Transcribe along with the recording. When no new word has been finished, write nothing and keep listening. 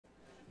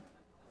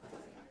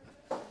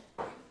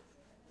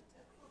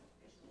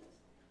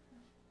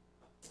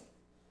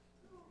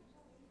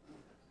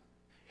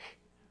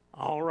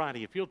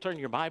righty. If you'll turn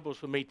your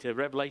Bibles with me to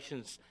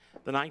Revelations,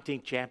 the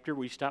 19th chapter.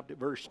 We stopped at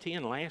verse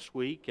 10 last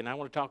week, and I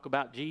want to talk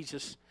about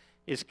Jesus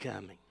is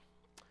coming.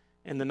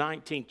 In the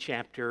 19th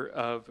chapter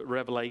of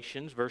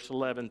Revelations, verse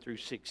 11 through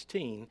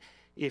 16,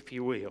 if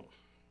you will,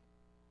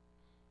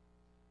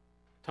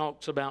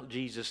 talks about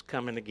Jesus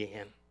coming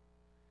again.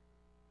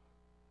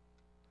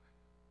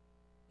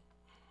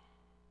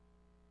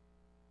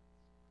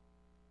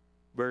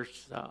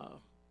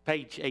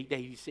 Page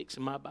 886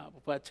 in my Bible,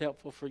 if that's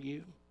helpful for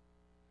you.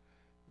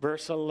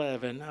 Verse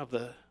 11 of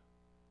the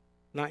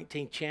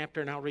 19th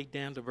chapter, and I'll read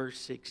down to verse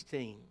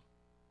 16.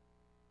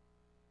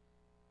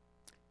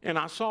 And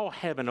I saw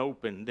heaven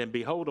opened, and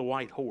behold, a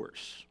white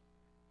horse.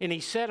 And he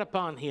sat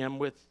upon him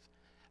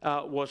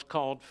was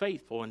called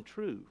Faithful and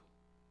True.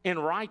 In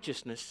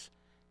righteousness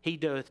he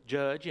doth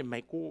judge and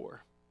make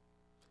war.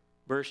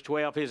 Verse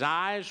 12, his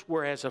eyes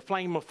were as a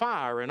flame of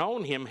fire, and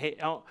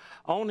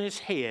on his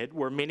head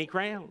were many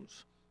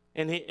crowns.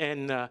 And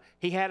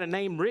he had a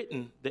name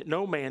written that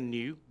no man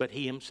knew but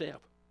he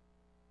himself.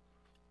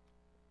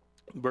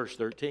 Verse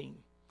 13,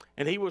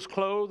 and he was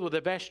clothed with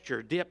a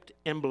vesture dipped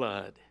in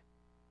blood,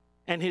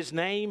 and his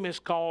name is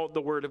called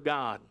the Word of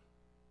God.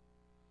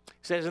 It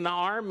says, and the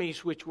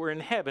armies which were in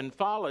heaven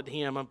followed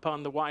him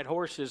upon the white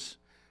horses,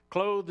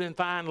 clothed in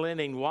fine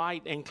linen,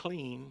 white and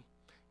clean.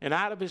 And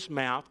out of his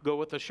mouth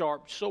goeth a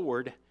sharp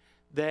sword,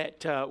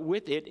 that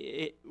with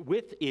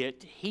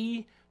it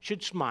he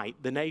should smite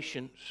the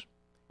nations.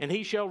 And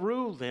he shall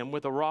rule them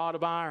with a rod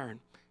of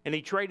iron. And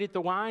he treadeth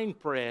the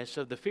winepress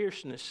of the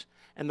fierceness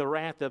and the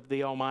wrath of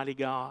the Almighty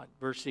God.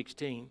 Verse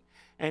 16.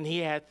 And he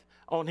hath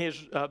on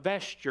his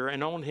vesture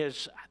and on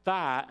his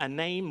thigh a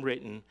name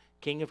written,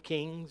 King of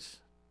Kings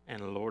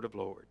and Lord of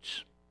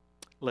Lords.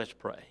 Let's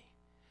pray.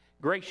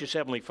 Gracious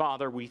Heavenly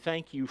Father, we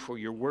thank you for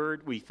your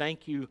word. We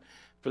thank you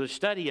for the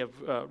study of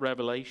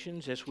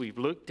Revelations as we've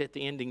looked at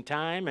the ending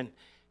time. And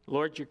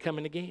Lord, you're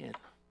coming again.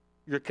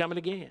 You're coming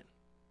again.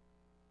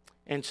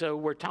 And so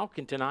we're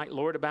talking tonight,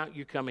 Lord, about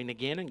you coming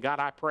again. And God,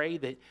 I pray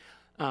that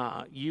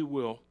you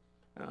will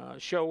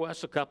show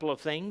us a couple of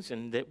things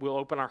and that we'll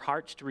open our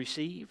hearts to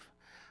receive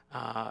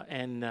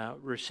and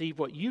receive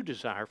what you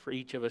desire for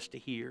each of us to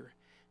hear.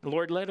 And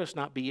Lord, let us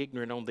not be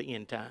ignorant on the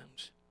end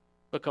times,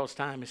 because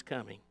time is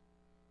coming.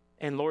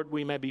 And Lord,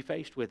 we may be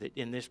faced with it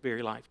in this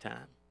very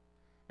lifetime.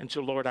 And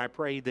so, Lord, I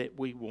pray that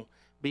we will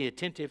be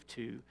attentive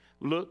to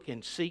look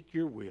and seek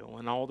your will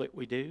in all that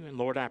we do. And,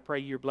 Lord, I pray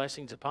your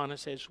blessings upon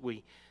us as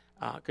we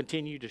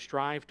continue to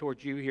strive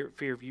towards you here at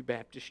Fairview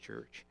Baptist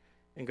Church.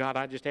 And, God,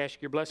 I just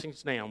ask your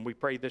blessings now. And we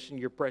pray this in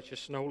your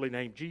precious and holy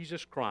name,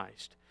 Jesus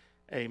Christ.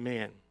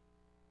 Amen.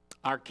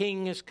 Our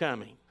King is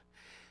coming.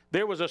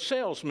 There was a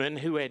salesman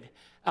who had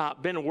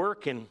been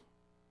working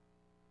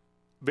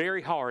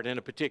very hard in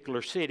a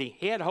particular city.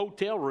 He had a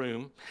hotel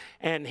room,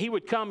 and he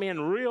would come in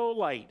real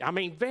late. I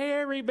mean,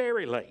 very,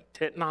 very late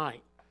at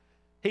night.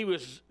 He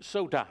was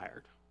so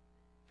tired.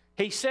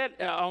 He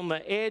sat on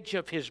the edge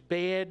of his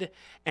bed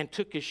and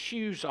took his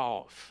shoes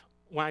off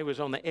while he was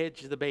on the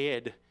edge of the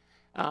bed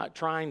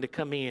trying to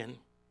come in.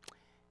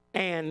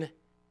 And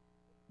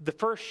the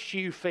first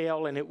shoe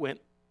fell, and it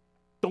went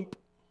thump.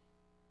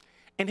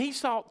 And he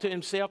thought to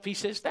himself, he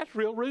says, that's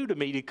real rude of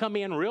me to come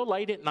in real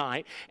late at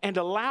night and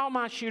allow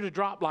my shoe to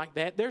drop like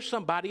that. There's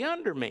somebody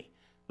under me,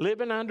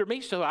 living under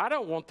me, so I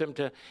don't want them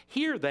to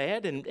hear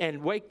that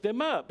and wake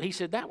them up. He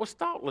said, that was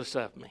thoughtless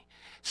of me.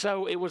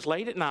 So it was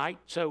late at night,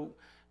 so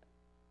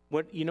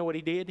you know what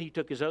he did? He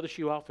took his other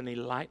shoe off and he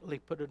lightly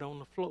put it on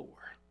the floor.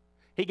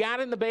 He got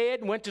in the bed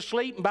and went to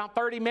sleep. In about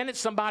 30 minutes,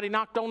 somebody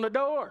knocked on the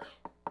door.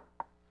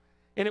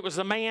 And it was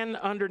the man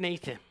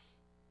underneath him.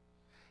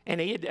 And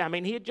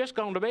he had just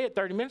gone to bed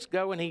 30 minutes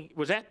ago, and he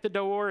was at the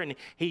door, and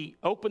he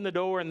opened the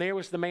door, and there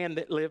was the man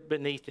that lived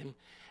beneath him.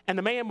 And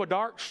the man with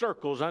dark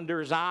circles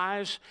under his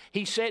eyes,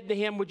 he said to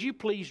him, would you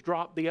please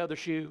drop the other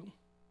shoe?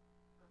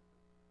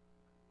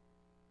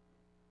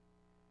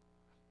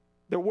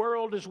 The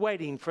world is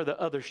waiting for the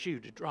other shoe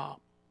to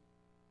drop.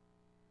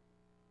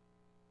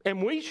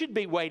 And we should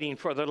be waiting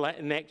for the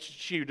next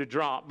shoe to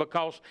drop,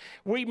 because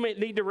we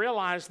need to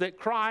realize that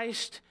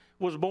Christ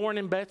was born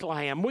in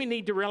Bethlehem. We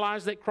need to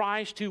realize that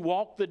Christ, who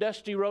walked the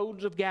dusty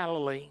roads of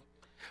Galilee.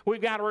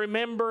 We've got to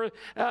remember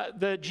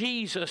the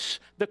Jesus,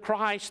 the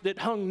Christ that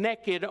hung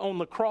naked on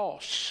the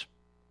cross.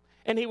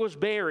 And he was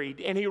buried,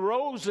 and he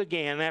rose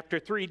again after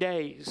 3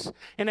 days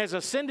and has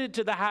ascended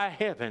to the high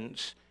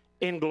heavens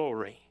in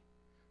glory.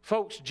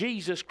 Folks,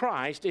 Jesus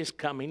Christ is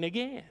coming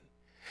again.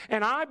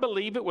 And I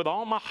believe it with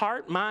all my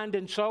heart, mind,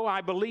 and soul.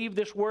 I believe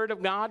this Word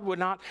of God would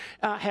not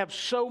have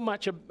so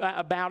much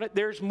about it.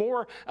 There's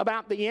more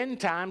about the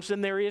end times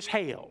than there is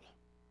hell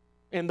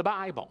in the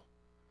Bible.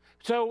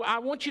 So I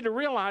want you to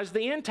realize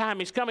the end time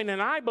is coming,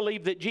 and I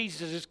believe that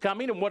Jesus is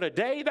coming, and what a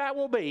day that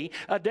will be,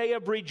 a day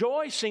of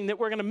rejoicing that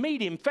we're going to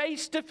meet him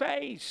face to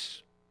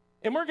face.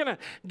 And we're going to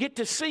get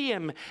to see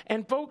him.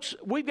 And folks,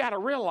 we've got to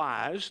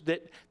realize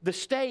that the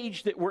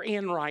stage that we're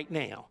in right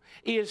now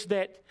is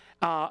that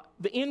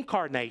the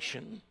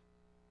incarnation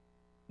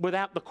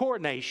without the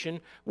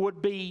coronation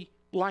would be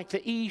like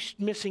the East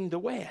missing the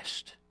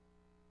West.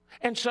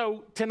 And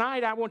so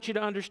tonight I want you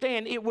to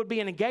understand it would be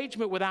an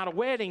engagement without a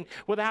wedding,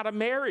 without a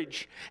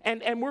marriage.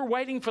 And we're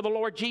waiting for the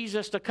Lord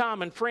Jesus to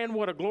come. And friend,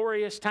 what a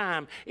glorious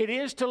time it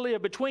is to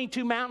live between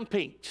two mountain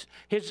peaks,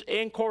 his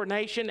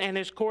incarnation and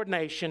his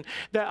coordination,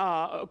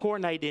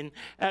 coordinating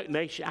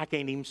nation. I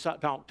can't even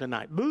talk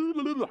tonight. Blah,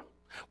 blah, blah.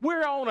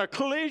 We're on a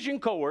collision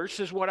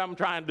course, is what I'm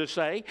trying to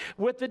say,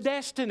 with the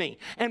destiny.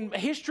 And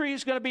history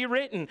is going to be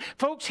written.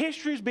 Folks,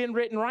 history is being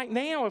written right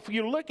now. If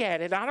you look at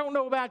it, I don't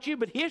know about you,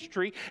 but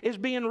history is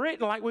being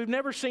written like we've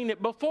never seen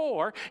it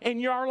before in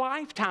your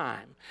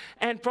lifetime.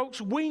 And folks,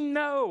 we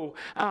know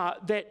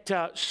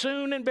that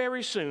soon and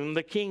very soon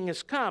the King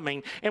is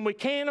coming. And we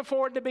can't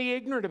afford to be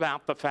ignorant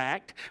about the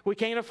fact. We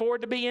can't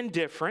afford to be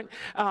indifferent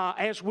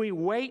as we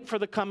wait for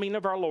the coming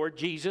of our Lord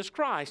Jesus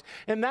Christ.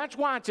 And that's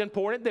why it's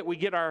important that we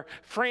get our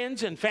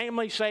friends and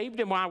family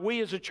saved, and why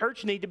we as a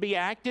church need to be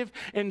active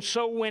in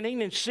soul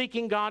winning and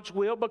seeking God's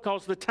will,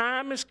 because the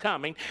time is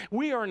coming.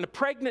 We are in the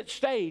pregnant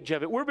stage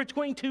of it. We're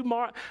between two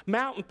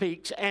mountain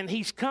peaks, and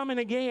he's coming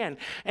again.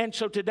 And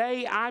so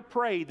today I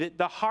pray that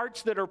the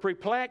hearts that are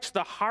perplexed,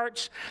 the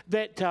hearts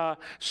that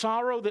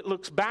sorrow that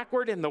looks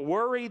backward, and the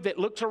worry that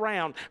looks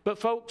around. But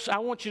folks, I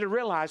want you to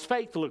realize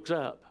faith looks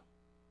up,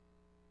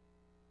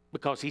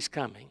 because he's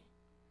coming.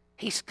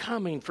 He's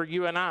coming for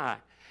you and I.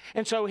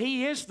 And so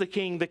he is the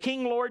King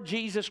Lord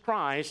Jesus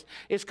Christ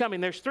is coming.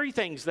 There's three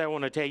things that I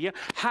want to tell you.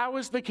 How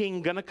is the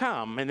King going to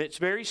come? And it's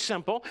very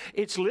simple.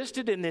 It's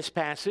listed in this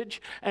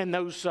passage and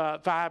those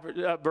 5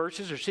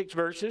 verses or 6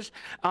 verses.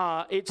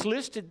 It's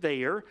listed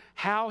there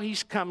how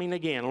he's coming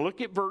again. Look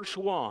at verse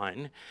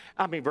 11.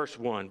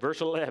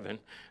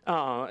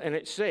 And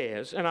it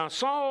says, "And I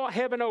saw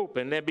heaven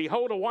open, and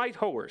behold a white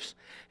horse,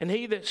 and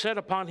he that sat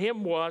upon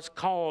him was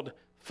called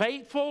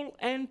Faithful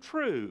and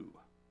True.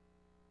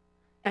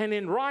 And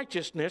in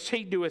righteousness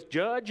he doeth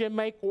judge and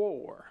make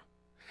war."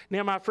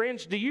 Now, my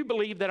friends, do you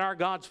believe that our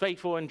God's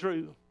faithful and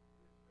true?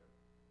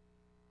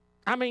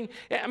 I mean,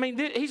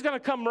 he's going to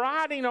come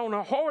riding on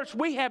a horse.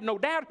 We have no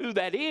doubt who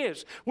that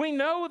is. We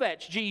know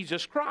that's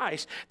Jesus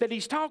Christ that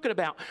he's talking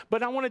about.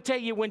 But I want to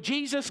tell you, when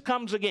Jesus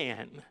comes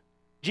again,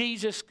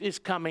 Jesus is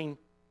coming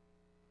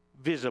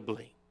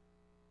visibly.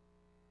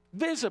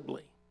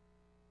 Visibly.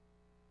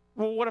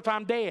 Well, what if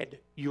I'm dead?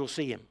 You'll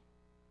see him.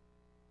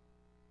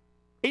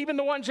 Even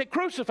the ones that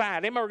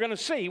crucified him are going to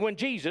see when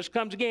Jesus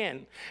comes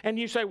again. And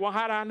you say, well,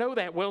 how do I know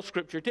that? Well,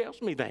 Scripture tells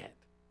me that.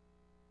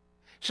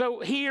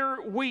 So here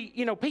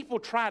people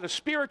try to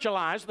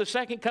spiritualize the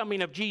second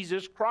coming of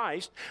Jesus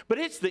Christ, but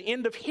it's the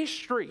end of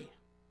history.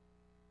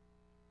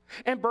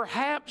 And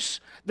perhaps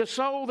the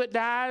soul that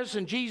dies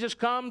and Jesus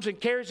comes and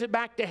carries it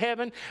back to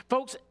heaven.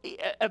 Folks,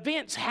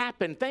 events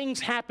happen, things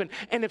happen.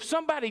 And if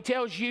somebody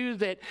tells you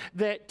that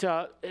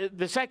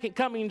the second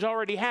coming's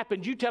already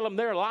happened, you tell them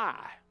they're a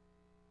lie.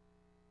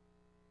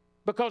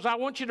 Because I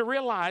want you to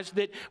realize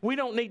that we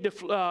don't need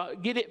to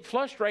get it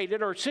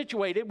frustrated or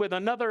situated with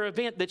another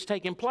event that's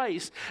taking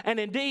place. And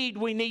indeed,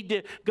 we need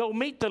to go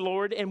meet the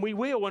Lord, and we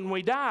will when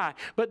we die.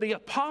 But the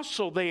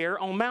apostle there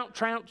on Mount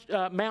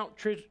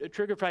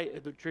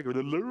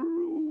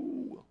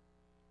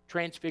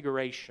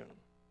Transfiguration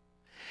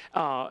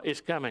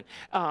is coming.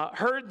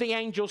 Heard the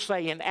angel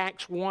say in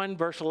Acts 1,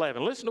 verse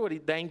 11. Listen to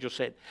what the angel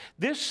said.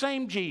 "This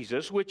same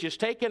Jesus, which is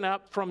taken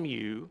up from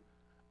you,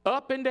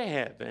 up into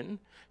heaven,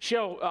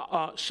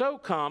 shall so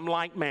come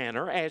like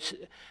manner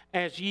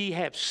as ye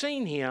have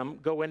seen him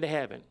go into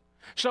heaven."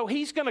 So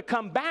he's going to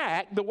come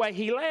back the way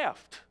he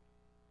left.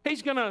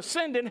 He's going to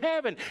ascend in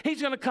heaven.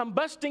 He's going to come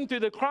busting through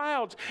the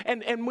clouds.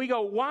 And we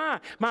go, why?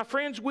 My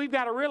friends, we've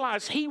got to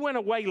realize he went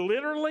away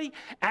literally,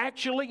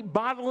 actually,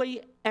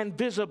 bodily, and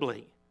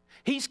visibly.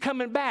 He's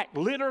coming back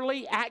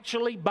literally,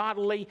 actually,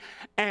 bodily,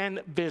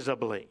 and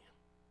visibly.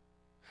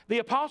 The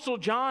Apostle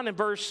John in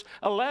verse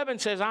 11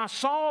 says, "I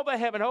saw the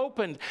heaven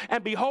opened,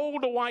 and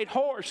behold a white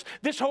horse."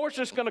 This horse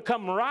is going to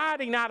come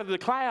riding out of the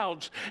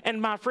clouds. And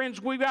my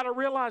friends, we've got to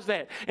realize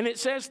that. And it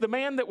says the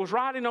man that was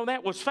riding on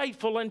that was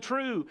faithful and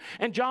true.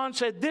 And John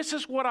said, "This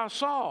is what I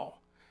saw."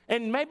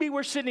 And maybe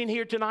we're sitting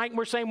here tonight and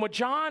we're saying, well,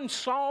 John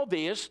saw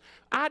this.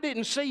 I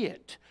didn't see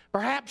it.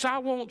 Perhaps I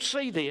won't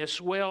see this.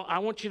 Well, I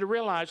want you to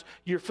realize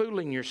you're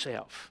fooling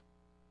yourself.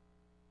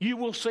 You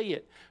will see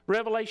it.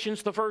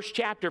 Revelations, the 1st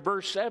chapter,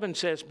 verse 7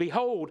 says,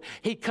 "Behold,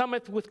 he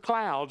cometh with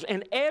clouds,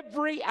 and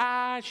every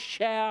eye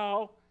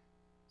shall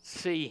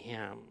see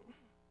him."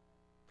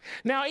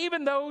 Now,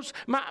 even those,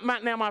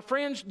 my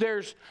friends,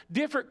 there's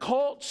different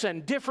cults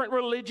and different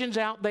religions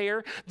out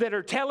there that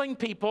are telling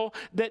people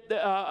that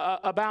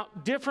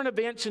about different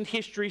events in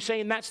history,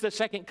 saying that's the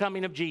second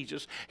coming of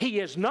Jesus. He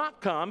has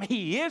not come.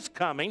 He is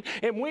coming,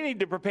 and we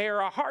need to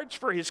prepare our hearts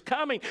for his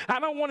coming.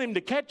 I don't want him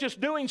to catch us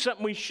doing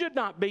something we should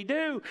not be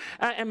doing.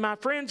 And my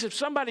friends, if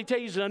somebody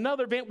tells you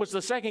another event was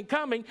the second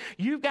coming,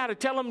 you've got to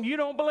tell them you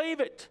don't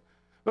believe it.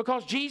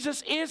 Because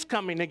Jesus is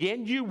coming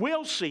again. You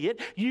will see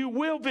it. You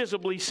will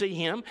visibly see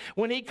him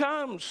when he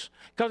comes.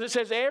 Because it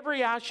says,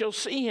 every eye shall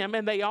see him,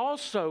 and they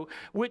also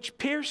which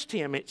pierced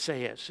him, it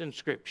says in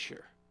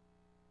Scripture.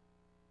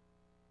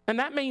 And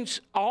that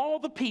means all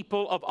the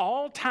people of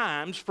all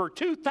times for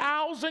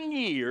 2,000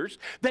 years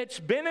that's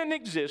been in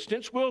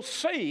existence will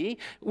see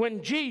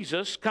when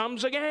Jesus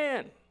comes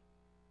again.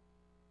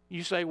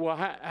 You say, well,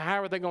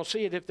 how are they going to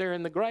see it if they're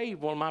in the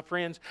grave? Well, my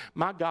friends,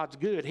 my God's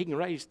good. He can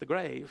raise the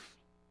grave.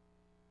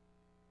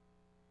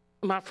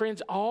 My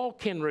friends, all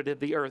kindred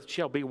of the earth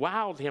shall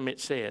bewail him, it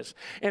says.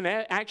 And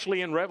actually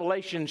in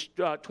Revelation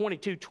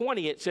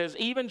 22:20, it says,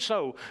 even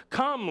so,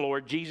 come,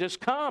 Lord Jesus,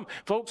 come.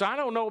 Folks, I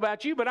don't know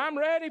about you, but I'm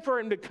ready for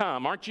him to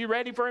come. Aren't you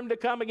ready for him to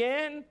come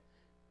again?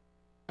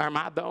 Or am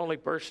I the only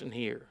person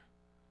here?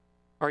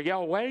 Are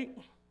y'all awake?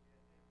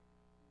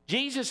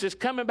 Jesus is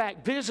coming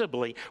back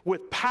visibly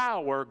with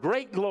power,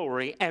 great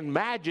glory, and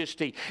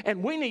majesty.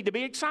 And we need to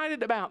be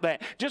excited about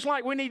that. Just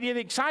like we need to get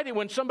excited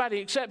when somebody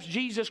accepts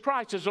Jesus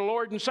Christ as the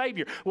Lord and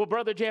Savior. Well,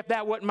 Brother Jeff,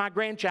 that wasn't my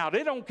grandchild.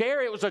 It don't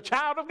care. It was a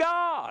child of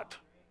God.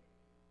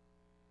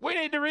 We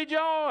need to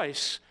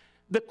rejoice.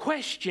 The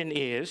question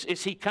is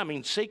he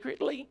coming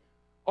secretly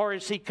or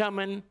is he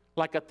coming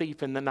like a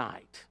thief in the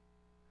night?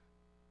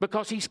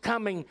 Because he's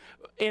coming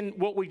in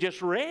what we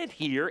just read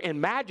here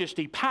in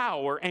majesty,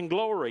 power, and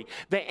glory.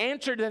 The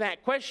answer to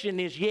that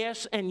question is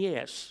yes and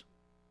yes.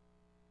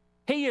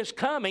 He is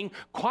coming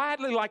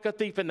quietly like a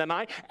thief in the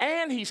night,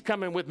 and he's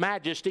coming with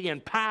majesty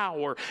and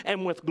power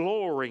and with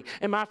glory.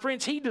 And my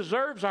friends, he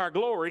deserves our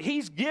glory.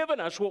 He's given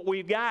us what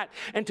we've got.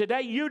 And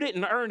today you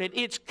didn't earn it.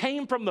 It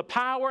came from the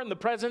power and the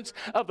presence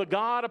of the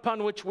God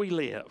upon which we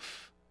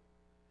live.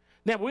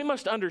 Now, we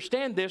must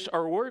understand this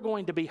or we're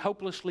going to be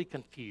hopelessly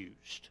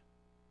confused.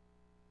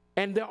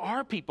 And there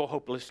are people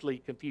hopelessly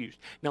confused.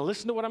 Now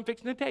listen to what I'm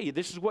fixing to tell you.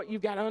 This is what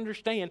you've got to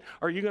understand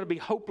or you're going to be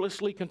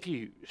hopelessly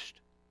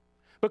confused.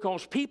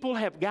 Because people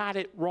have got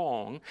it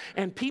wrong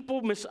and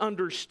people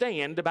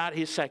misunderstand about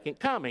his second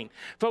coming.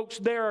 Folks,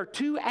 there are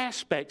two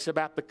aspects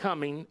about the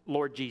coming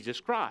Lord Jesus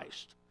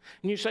Christ.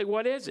 And you say,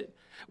 what is it?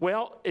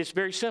 Well, it's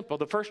very simple.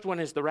 The first one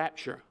is the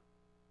rapture.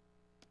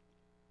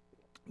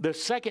 The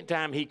second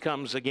time he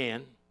comes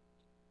again,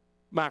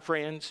 my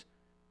friends,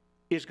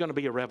 is going to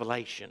be a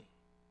revelation.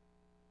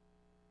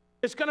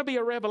 It's going to be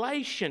a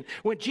revelation.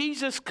 When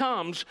Jesus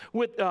comes,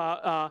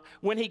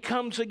 when he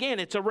comes again,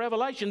 it's a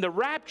revelation. The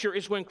rapture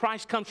is when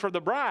Christ comes for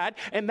the bride,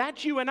 and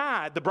that's you and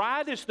I. The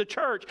bride is the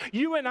church.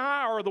 You and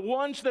I are the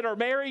ones that are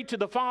married to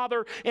the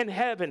Father in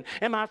heaven.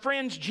 And my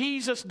friends,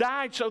 Jesus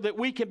died so that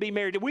we can be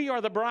married. We are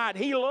the bride.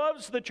 He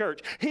loves the church.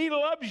 He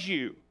loves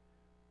you.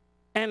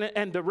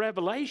 And the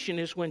revelation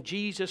is when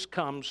Jesus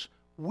comes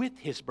with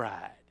his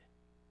bride.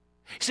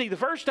 See, the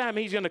first time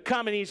he's going to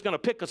come and he's going to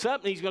pick us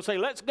up and he's going to say,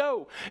 let's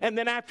go. And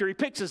then after he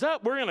picks us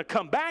up, we're going to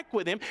come back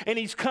with him. And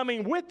he's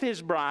coming with his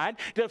bride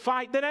to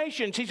fight the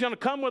nations. He's going to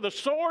come with a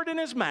sword in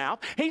his mouth.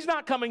 He's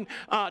not coming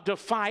to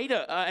fight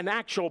an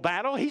actual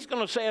battle. He's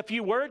going to say a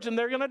few words and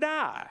they're going to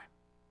die.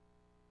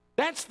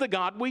 That's the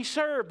God we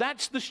serve.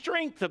 That's the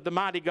strength of the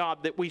mighty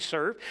God that we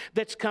serve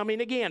that's coming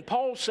again.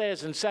 Paul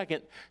says in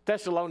 2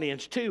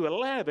 Thessalonians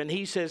 2:11,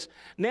 he says,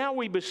 now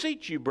we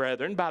beseech you,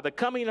 brethren, by the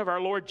coming of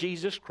our Lord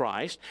Jesus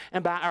Christ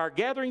and by our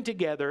gathering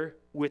together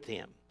with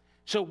him.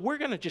 So we're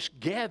going to just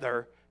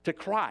gather to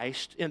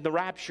Christ in the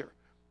rapture.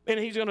 And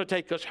he's going to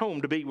take us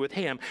home to be with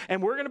him.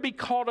 And we're going to be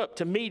caught up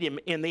to meet him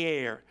in the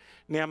air.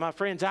 Now, my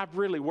friends, I've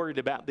really worried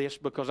about this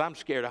because I'm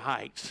scared of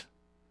heights.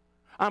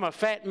 I'm a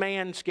fat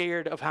man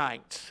scared of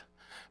heights.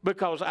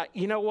 Because,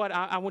 you know what,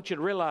 I want you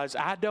to realize,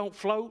 I don't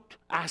float,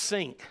 I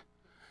sink.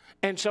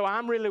 And so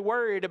I'm really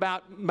worried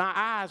about my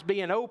eyes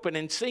being open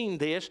and seeing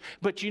this.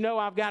 But you know,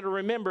 I've got to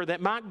remember that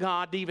my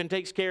God even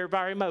takes care of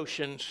our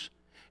emotions.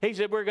 He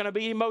said we're going to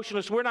be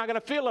emotionless. We're not going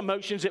to feel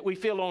emotions that we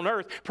feel on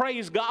earth.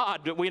 Praise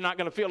God that we're not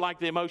going to feel like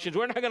the emotions.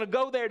 We're not going to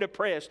go there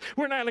depressed.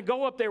 We're not going to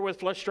go up there with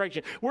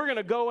frustration. We're going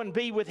to go and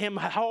be with him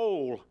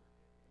whole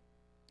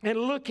and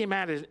look him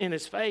in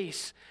his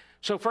face.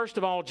 So first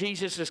of all,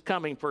 Jesus is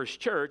coming for his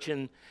church.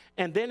 And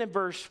then in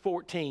verse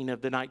 14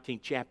 of the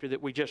 19th chapter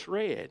that we just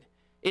read,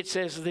 it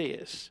says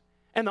this,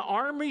 and the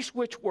armies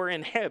which were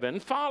in heaven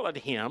followed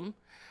him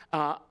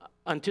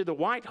unto the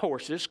white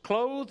horses,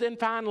 clothed in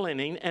fine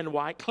linen and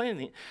white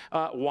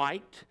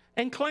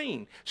and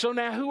clean. So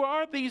now who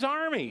are these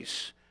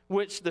armies?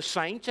 Which the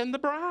saints and the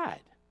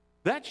bride.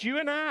 That's you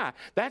and I.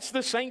 That's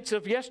the saints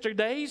of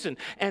yesterdays,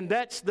 and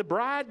that's the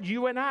bride,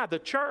 you and I, the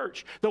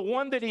church, the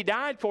one that he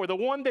died for, the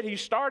one that he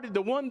started,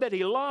 the one that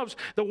he loves,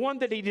 the one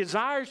that he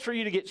desires for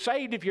you to get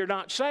saved if you're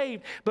not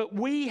saved. But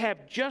we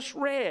have just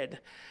read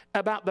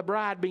about the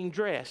bride being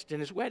dressed in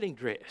his wedding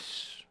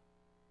dress.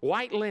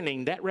 White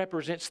linen, that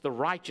represents the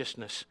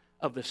righteousness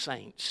of the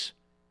saints.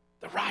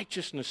 The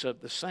righteousness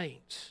of the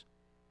saints.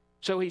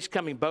 So he's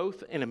coming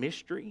both in a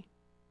mystery,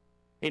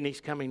 and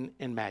he's coming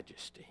in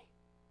majesty.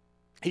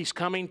 He's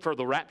coming for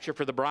the rapture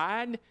for the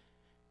bride.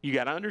 You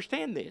got to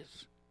understand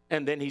this.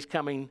 And then he's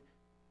coming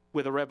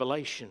with a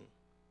revelation.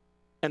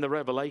 And the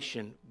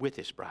revelation with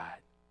his bride.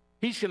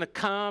 He's going to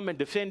come and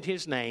defend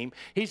his name.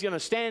 He's going to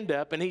stand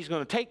up and he's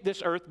going to take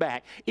this earth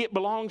back. It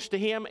belongs to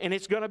him and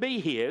it's going to be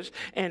his.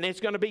 And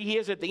it's going to be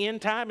his at the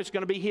end time. It's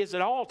going to be his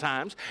at all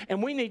times.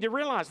 And we need to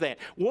realize that.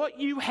 What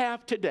you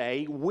have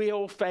today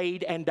will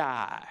fade and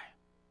die.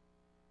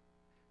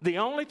 The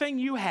only thing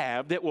you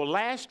have that will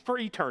last for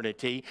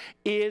eternity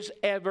is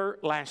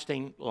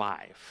everlasting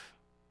life.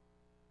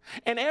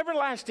 And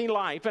everlasting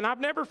life, and I've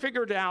never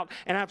figured it out,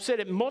 and I've said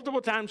it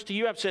multiple times to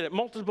you, I've said it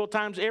multiple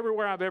times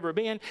everywhere I've ever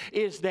been,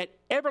 is that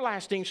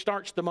everlasting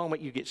starts the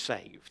moment you get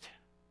saved.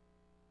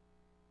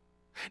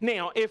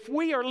 Now, if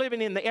we are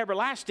living in the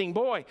everlasting,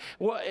 boy,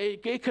 well,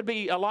 it could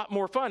be a lot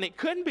more fun. It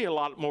couldn't be a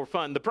lot more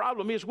fun. The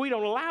problem is we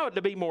don't allow it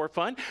to be more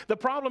fun. The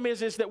problem is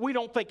that we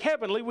don't think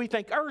heavenly, we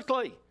think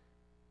earthly.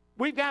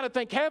 We've got to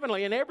think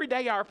heavenly, and every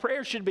day our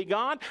prayers should be,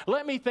 God,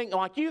 let me think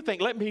like you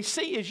think. Let me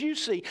see as you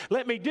see.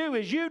 Let me do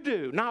as you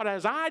do, not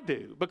as I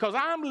do, because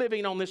I'm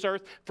living on this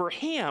earth for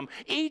him.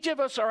 Each of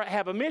us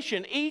have a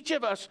mission. Each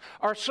of us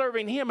are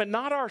serving him and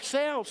not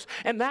ourselves,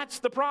 and that's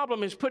the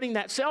problem, is putting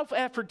that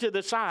self-effort to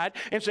the side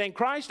and saying,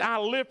 Christ, I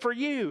live for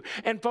you.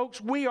 And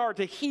folks, we are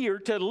here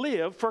to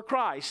live for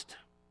Christ.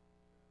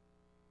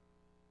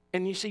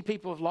 And you see,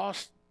 people have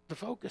lost the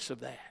focus of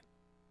that.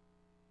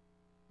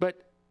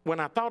 But when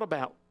I thought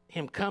about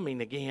him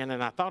coming again,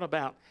 and I thought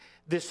about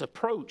this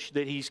approach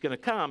that he's going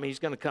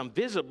to come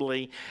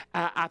visibly,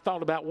 I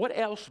thought about what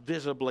else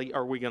visibly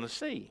are we going to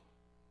see?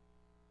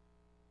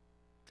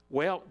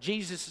 Well,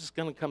 Jesus is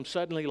going to come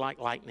suddenly like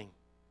lightning.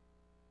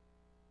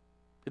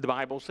 The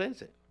Bible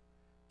says it.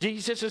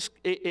 Jesus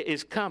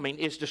is coming,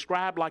 is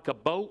described like a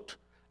bolt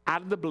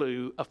out of the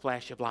blue, a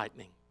flash of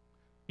lightning.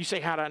 You say,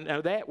 how do I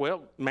know that?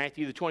 Well,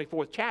 Matthew the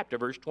 24th chapter,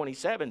 verse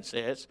 27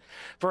 says,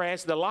 For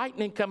as the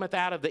lightning cometh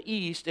out of the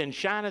east and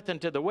shineth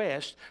unto the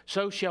west,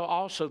 so shall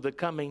also the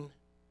coming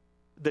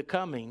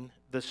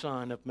the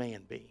Son of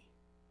Man be.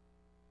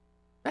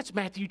 That's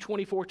Matthew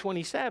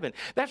 24:27.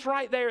 That's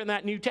right there in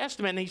that New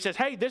Testament. And he says,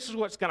 hey, this is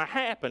what's going to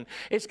happen.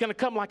 It's going to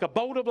come like a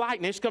bolt of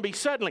lightning. It's going to be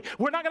suddenly.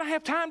 We're not going to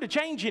have time to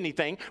change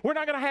anything. We're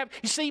not going to have,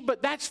 you see,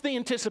 but that's the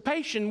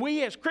anticipation.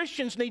 We as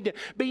Christians need to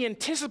be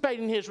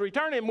anticipating his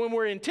return. And when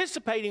we're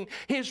anticipating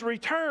his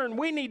return,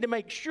 we need to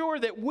make sure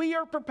that we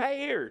are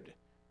prepared.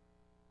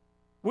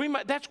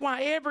 That's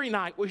why every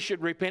night we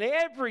should repent.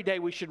 Every day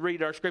we should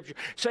read our scripture.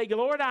 Say,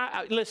 Lord,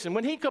 listen,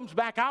 when he comes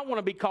back, I want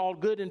to be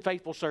called good and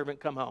faithful servant,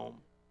 come home.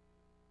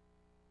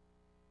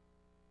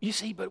 You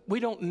see, but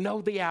we don't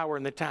know the hour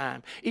and the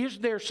time. Is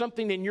there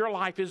something in your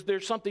life, is there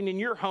something in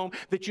your home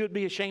that you would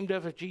be ashamed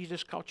of if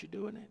Jesus caught you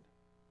doing it?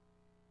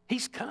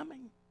 He's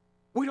coming.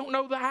 We don't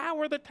know the hour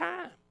or the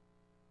time.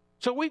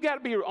 So we've got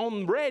to be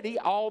on ready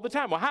all the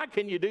time. Well, how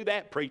can you do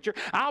that, preacher?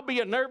 I'll be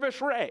a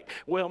nervous wreck.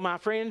 Well, my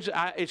friends,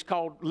 it's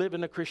called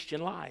living a Christian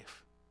life.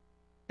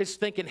 It's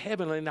thinking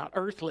heavenly, not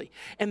earthly.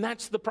 And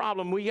that's the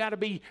problem. We got to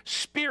be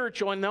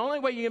spiritual. And the only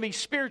way you can be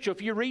spiritual,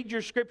 if you read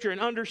your scripture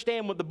and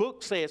understand what the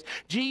book says,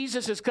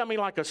 Jesus is coming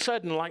like a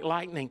sudden, like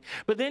lightning.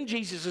 But then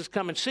Jesus is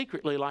coming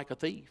secretly like a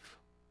thief.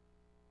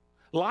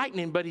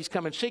 Lightning, but he's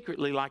coming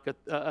secretly like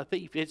a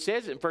thief. It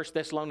says in 1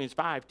 Thessalonians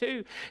 5:2,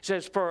 it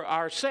says, For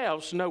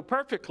ourselves know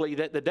perfectly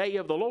that the day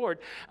of the Lord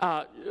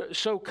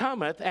so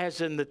cometh as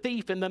in the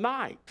thief in the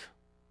night.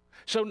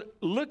 So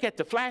look at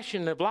the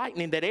flashing of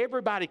lightning that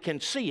everybody can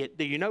see it.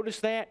 Do you notice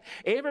that?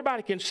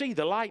 Everybody can see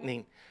the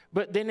lightning,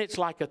 but then it's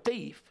like a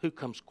thief who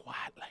comes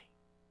quietly.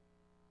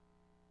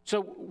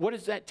 So what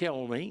does that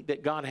tell me?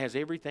 That God has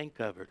everything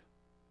covered.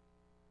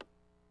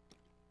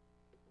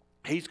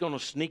 He's going to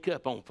sneak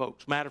up on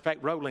folks. Matter of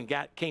fact, Roland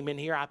came in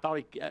here. I thought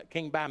he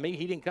came by me.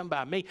 He didn't come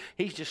by me.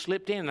 He's just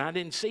slipped in, and I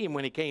didn't see him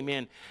when he came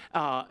in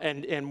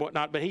and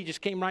whatnot, but he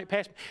just came right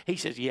past me. He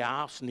says, yeah,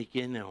 I'll sneak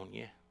in on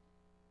you.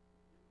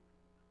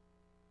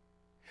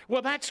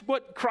 Well, that's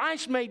what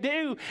Christ may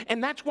do,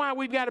 and that's why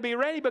we've got to be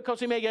ready, because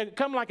he may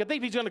come like a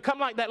thief. He's going to come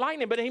like that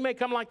lightning, but he may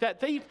come like that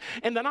thief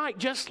in the night,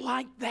 just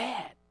like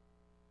that.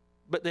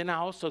 But then I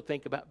also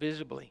think about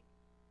visibly.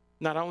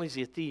 Not only is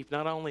he a thief,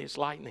 not only is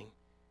lightning,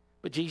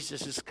 but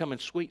Jesus is coming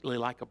sweetly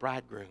like a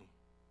bridegroom.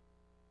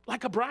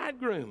 Like a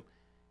bridegroom.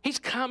 He's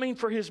coming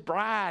for his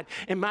bride.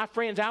 And my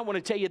friends, I want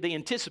to tell you the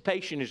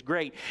anticipation is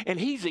great. And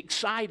he's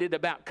excited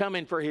about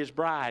coming for his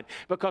bride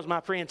because,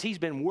 my friends, he's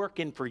been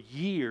working for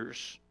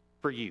years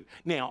for you.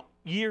 Now,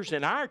 years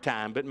in our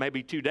time, but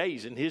maybe 2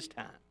 days in his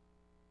time.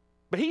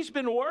 But he's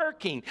been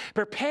working,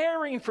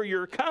 preparing for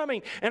your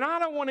coming. And I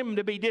don't want him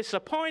to be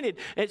disappointed.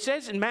 It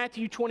says in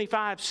Matthew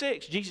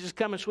 25:6, Jesus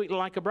coming sweetly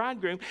like a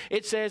bridegroom.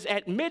 It says,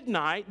 at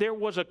midnight there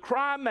was a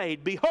cry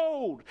made,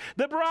 behold,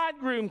 the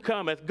bridegroom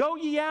cometh. Go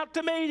ye out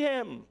to meet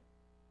him.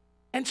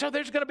 And so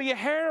there's going to be a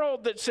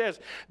herald that says,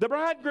 the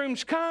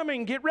bridegroom's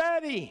coming, get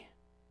ready.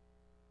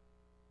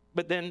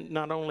 But then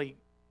not only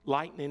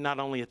lightning, not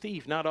only a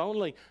thief, not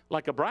only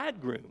like a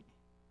bridegroom.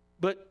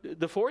 But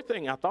the fourth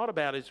thing I thought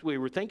about is we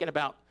were thinking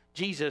about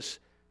Jesus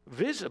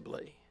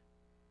visibly.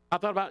 I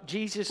thought about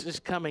Jesus is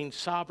coming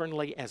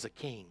sovereignly as a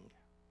king.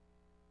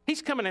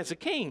 He's coming as a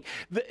king.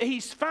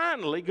 He's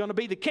finally going to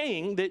be the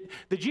king that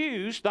the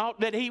Jews thought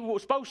that he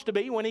was supposed to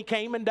be when he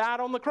came and died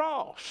on the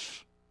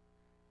cross.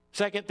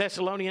 2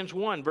 Thessalonians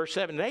 1, verse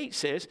 7 and 8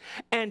 says,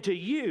 "And to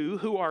you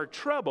who are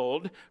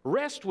troubled,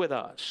 rest with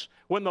us,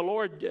 when the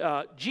Lord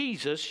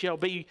Jesus shall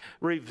be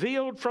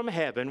revealed from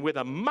heaven with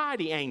a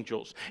mighty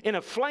angels in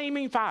a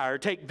flaming fire,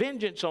 take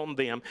vengeance on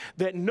them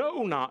that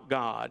know not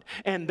God,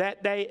 and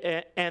that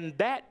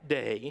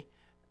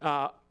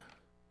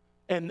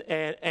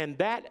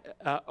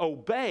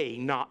obey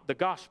not the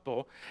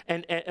gospel,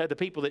 and the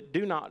people that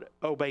do not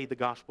obey the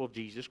gospel of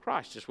Jesus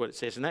Christ," is what it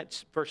says. And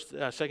that's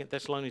 2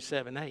 Thessalonians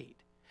 7, 8.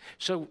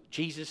 So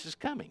Jesus is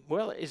coming.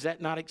 Well, is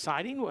that not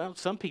exciting? Well,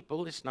 some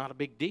people, it's not a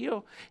big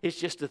deal. It's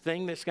just a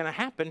thing that's going to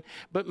happen.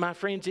 But my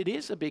friends, it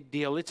is a big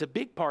deal. It's a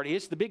big party.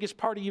 It's the biggest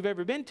party you've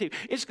ever been to.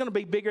 It's going to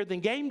be bigger than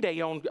game day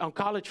on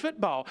college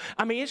football.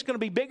 I mean, it's going to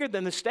be bigger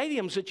than the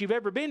stadiums that you've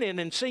ever been in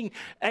and seeing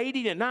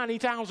 80 to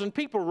 90,000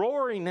 people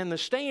roaring in the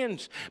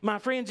stands. My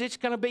friends, it's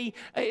going to be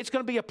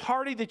a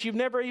party that you've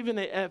never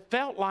even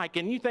felt like.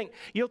 And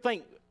you'll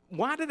think,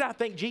 why did I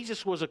think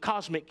Jesus was a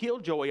cosmic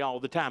killjoy all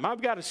the time?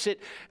 I've got to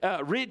sit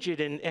rigid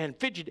and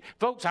fidget.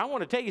 Folks, I want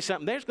to tell you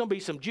something. There's going to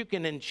be some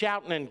juking and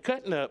shouting and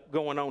cutting up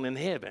going on in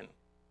heaven.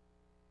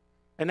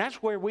 And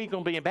that's where we're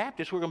going to be in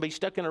Baptist. We're going to be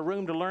stuck in a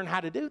room to learn how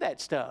to do that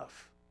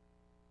stuff.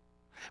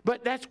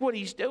 But that's what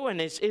he's doing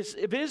is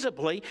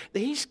visibly,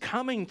 he's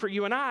coming for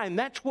you and I, and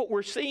that's what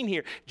we're seeing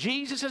here.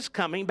 Jesus is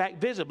coming back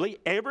visibly.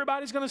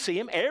 Everybody's going to see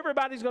him.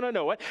 Everybody's going to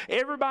know it.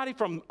 Everybody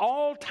from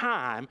all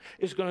time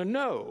is going to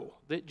know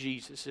that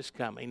Jesus is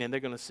coming, and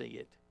they're going to see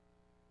it.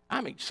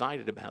 I'm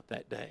excited about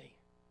that day.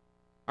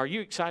 Are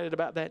you excited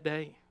about that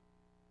day?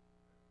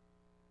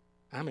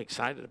 I'm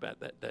excited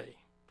about that day.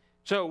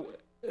 So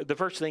the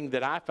first thing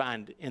that I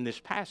find in this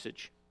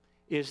passage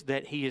is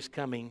that he is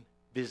coming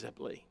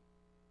visibly.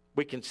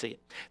 We can see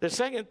it. The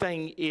second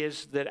thing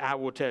is that I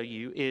will tell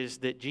you is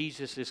that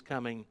Jesus is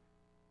coming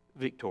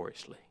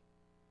victoriously.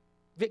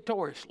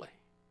 Victoriously.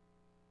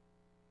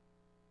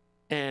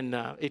 And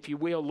if you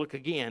will, look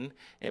again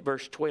at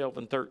verse 12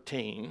 and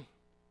 13.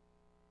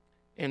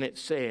 And it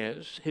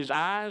says, "His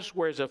eyes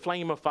were as a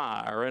flame of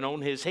fire, and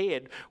on his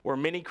head were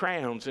many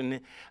crowns.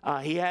 And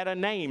he had a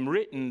name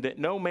written that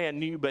no man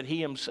knew but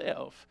he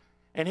himself.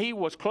 And he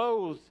was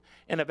clothed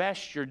in a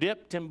vesture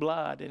dipped in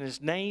blood, and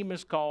his name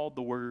is called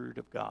the Word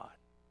of God."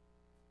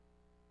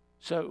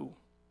 So,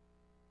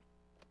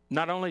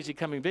 not only is he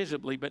coming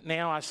visibly, but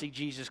now I see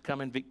Jesus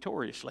coming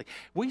victoriously.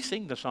 We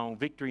sing the song,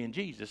 "Victory in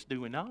Jesus," do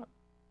we not?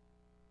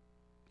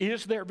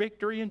 Is there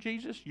victory in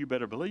Jesus? You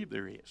better believe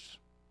there is.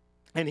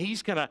 And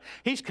he's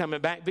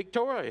coming back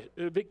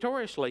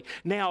victoriously.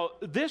 Now,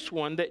 this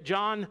one that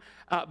John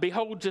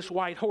beholds this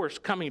white horse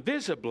coming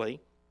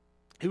visibly,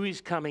 who is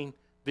coming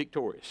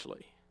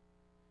victoriously.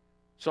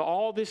 So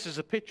all this is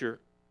a picture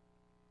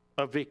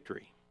of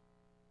victory.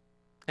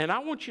 And I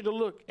want you to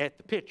look at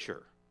the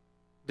picture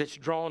that's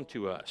drawn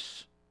to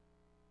us,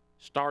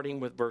 starting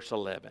with verse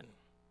 11.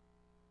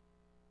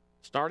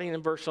 Starting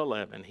in verse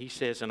 11, he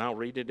says, and I'll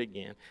read it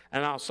again.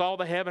 "And I saw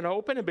the heaven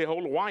open, and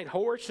behold, a white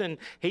horse, and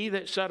he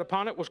that sat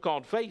upon it was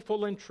called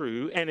Faithful and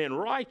True, and in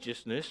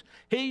righteousness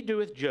he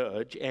doeth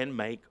judge and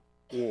make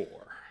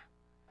war."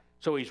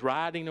 So he's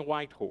riding a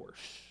white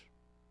horse.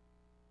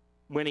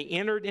 When he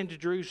entered into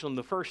Jerusalem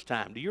the first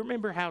time, do you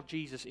remember how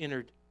Jesus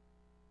entered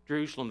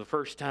Jerusalem the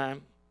first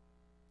time?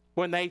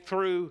 When they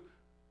threw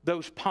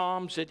those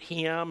palms at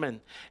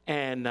him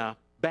and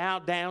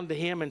bowed down to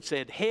him and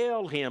said,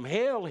 "Hail him,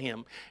 hail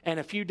him."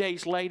 And a few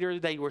days later,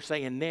 they were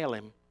saying, "Nail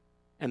him."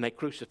 And they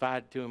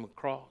crucified to him a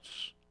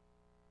cross.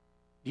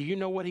 Do you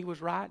know what he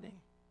was riding?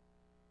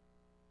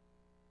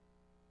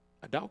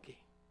 A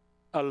donkey.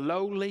 A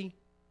lowly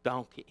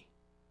donkey.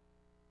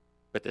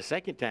 But the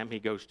second time he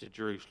goes to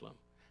Jerusalem,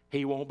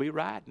 he won't be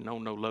riding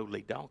on no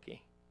lowly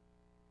donkey.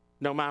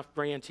 No, my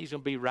friends, he's going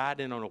to be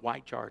riding on a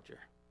white charger.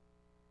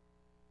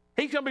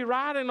 He's going to be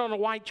riding on a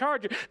white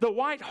charger. The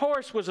white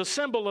horse was a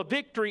symbol of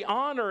victory,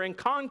 honor, and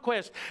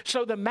conquest.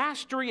 So the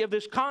mastery of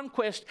this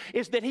conquest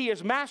is that he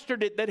has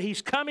mastered it, that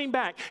he's coming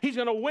back. He's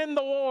going to win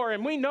the war,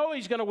 and we know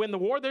he's going to win the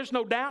war. There's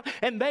no doubt,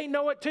 and they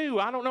know it too.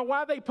 I don't know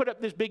why they put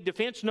up this big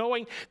defense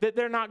knowing that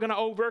they're not going to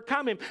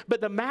overcome him. But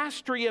the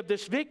mastery of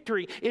this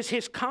victory is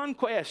his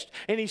conquest,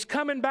 and he's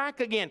coming back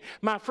again.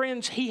 My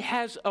friends, he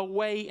has a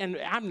way, and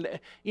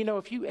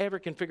if you ever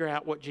can figure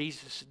out what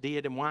Jesus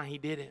did and why he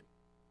did it,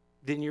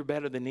 then you're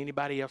better than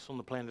anybody else on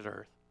the planet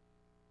Earth.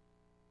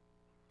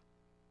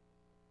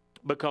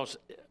 Because,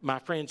 my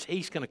friends,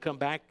 he's going to come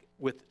back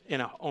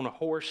on a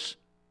horse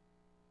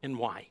in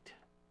white,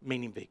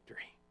 meaning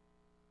victory.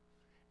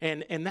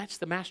 And that's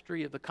the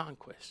mastery of the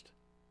conquest.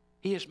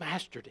 He has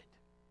mastered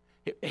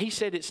it. He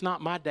said, "It's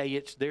not my day,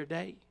 it's their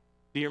day."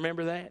 Do you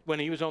remember that? When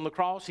he was on the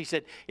cross, he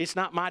said, "It's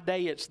not my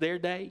day, it's their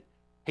day."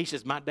 He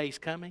says, "My day's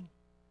coming."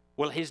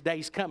 Well, his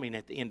day's coming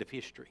at the end of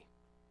history.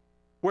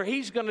 where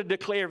he's going to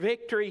declare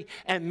victory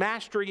and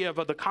mastery of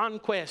the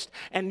conquest,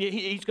 and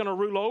he's going to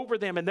rule over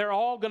them, and they're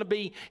all going to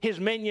be his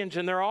minions,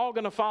 and they're all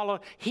going to follow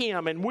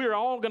him, and we're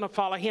all going to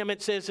follow him.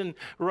 It says in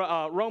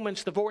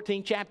Romans, the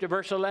 14th chapter,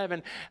 verse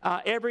 11,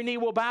 every knee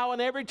will bow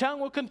and every tongue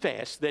will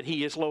confess that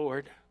he is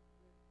Lord.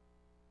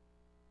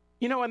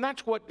 You know, and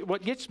that's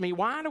what gets me.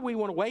 Why do we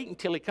want to wait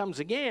until he comes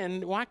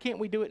again? Why can't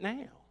we do it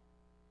now?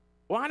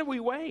 Why do we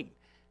wait?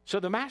 So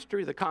the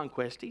mastery of the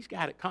conquest, he's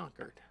got it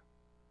conquered.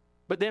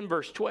 But then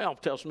verse 12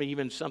 tells me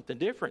even something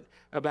different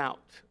about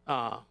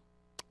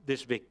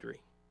this victory.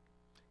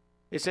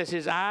 It says,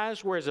 his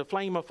eyes were as a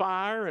flame of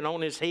fire, and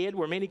on his head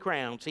were many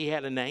crowns. He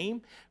had a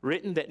name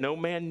written that no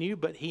man knew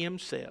but he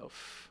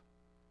himself.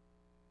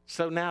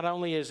 So not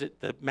only is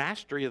it the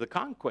mastery of the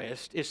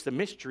conquest, it's the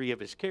mystery of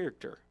his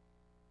character.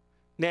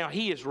 Now,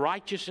 he is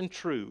righteous and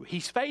true.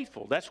 He's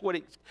faithful. That's what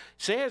it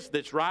says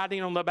that's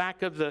riding on the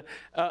back of the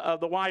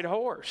white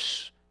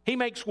horse. He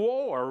makes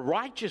war,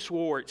 righteous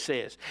war, it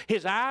says.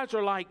 His eyes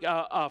are like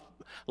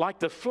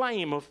the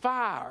flame of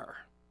fire.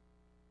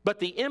 But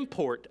the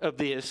import of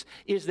this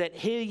is that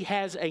he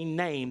has a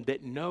name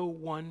that no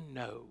one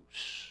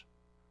knows.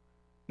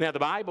 Now, the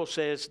Bible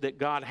says that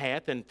God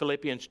hath, in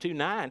Philippians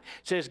 2:9,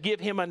 says, give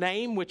him a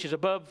name which is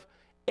above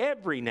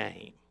every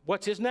name.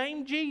 What's his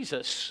name?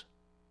 Jesus.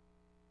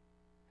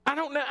 I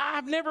don't know.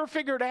 I've never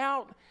figured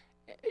out,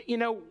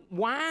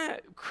 why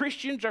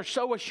Christians are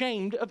so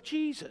ashamed of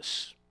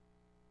Jesus.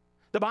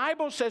 The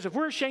Bible says if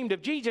we're ashamed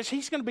of Jesus,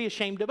 he's going to be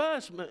ashamed of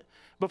us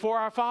before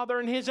our Father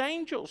and his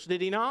angels,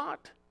 did he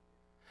not?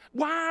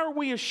 Why are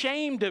we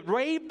ashamed to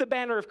wave the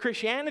banner of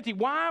Christianity?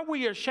 Why are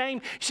we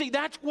ashamed? See,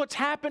 that's what's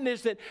happened,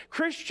 is that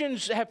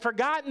Christians have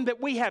forgotten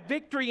that we have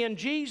victory in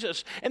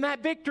Jesus, and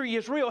that victory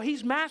is real.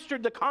 He's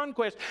mastered the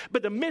conquest,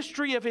 but the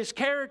mystery of his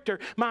character,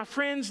 my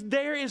friends,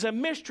 there is a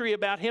mystery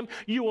about him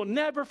you will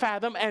never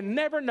fathom and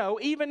never know,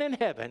 even in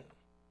heaven.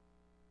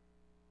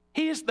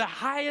 He is the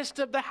highest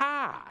of the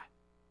high.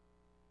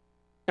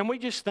 And we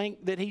just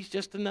think that he's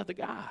just another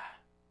guy.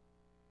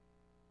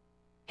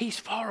 He's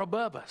far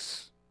above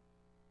us.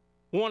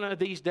 One of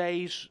these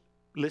days,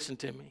 listen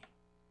to me.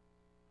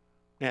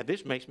 Now,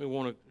 this makes me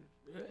want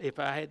to, if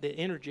I had the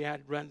energy,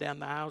 I'd run down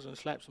the aisles and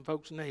slap some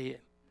folks in the head.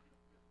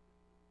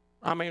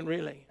 I mean,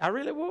 really. I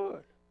really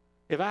would.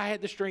 If I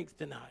had the strength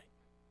tonight.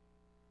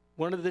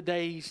 One of the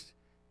days,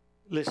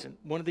 listen,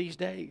 one of these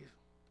days,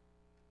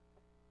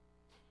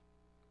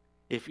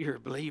 if you're a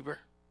believer,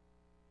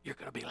 you're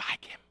going to be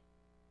like him.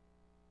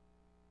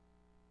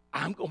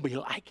 I'm going to be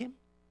like him.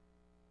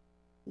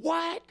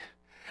 What?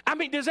 I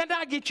mean, does that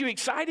not get you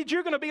excited?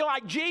 You're going to be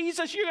like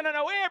Jesus. You're going to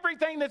know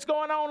everything that's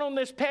going on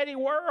this petty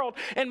world.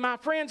 And my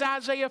friends,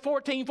 Isaiah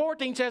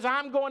 14:14 says,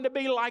 I'm going to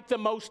be like the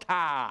Most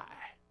High.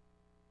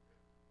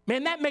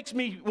 Man, that makes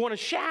me want to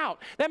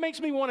shout. That makes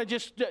me want to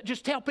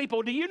just tell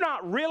people, do you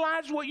not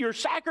realize what you're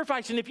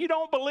sacrificing? If you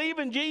don't believe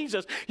in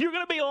Jesus, you're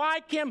going to be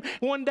like him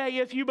one day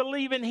if you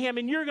believe in him,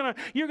 and you're going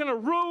to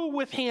rule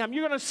with him.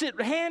 You're going to sit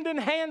hand in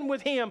hand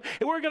with him,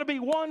 and we're going to be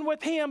one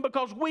with him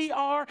because we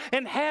are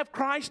and have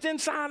Christ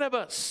inside of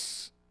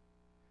us.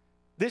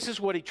 This is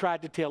what he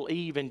tried to tell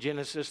Eve in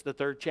Genesis, the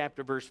 3rd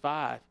chapter, verse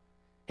 5.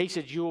 He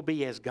said, you will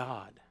be as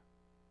God.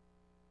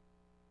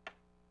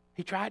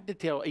 He tried to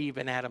tell Eve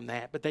and Adam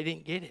that, but they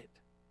didn't get it.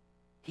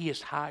 He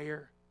is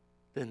higher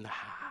than the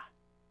high.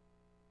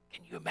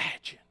 Can you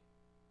imagine?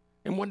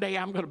 And one day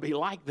I'm going to be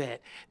like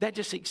that. That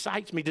just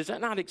excites me. Does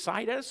that not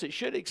excite us? It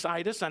should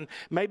excite us. And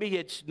maybe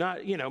it's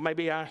not,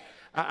 maybe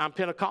I'm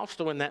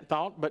Pentecostal in that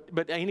thought,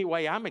 but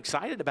anyway, I'm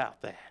excited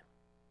about that.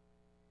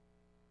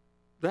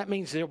 That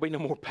means there'll be no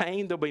more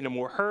pain, there'll be no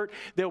more hurt,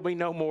 there'll be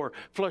no more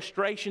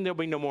frustration, there'll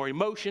be no more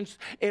emotions.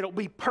 It'll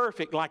be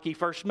perfect like he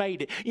first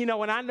made it.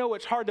 And I know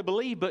it's hard to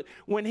believe, but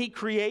when he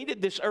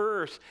created this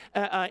earth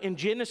in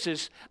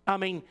Genesis,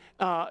 do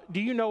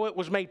you know it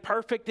was made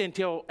perfect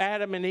until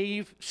Adam and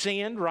Eve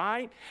sinned,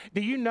 right?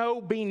 Do you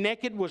know being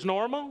naked was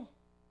normal?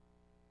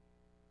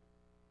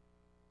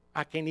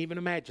 I can't even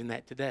imagine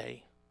that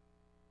today.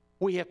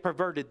 We have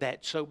perverted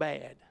that so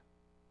bad.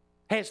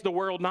 Has the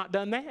world not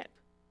done that?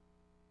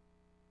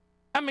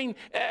 I mean,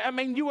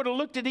 you would have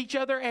looked at each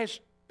other as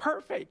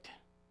perfect.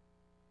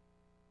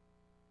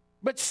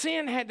 But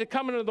sin had to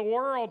come into the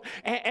world,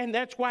 and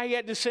that's why he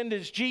had to send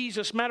his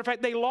Jesus. Matter of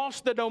fact, they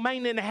lost the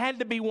domain, and it had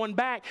to be won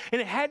back.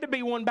 And it had to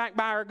be won back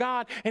by our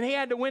God, and he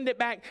had to win it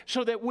back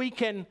so that we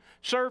can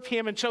serve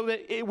him and so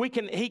that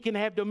he can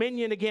have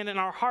dominion again in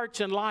our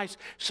hearts and lives.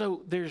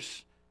 So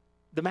there's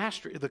the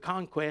mastery of the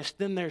conquest,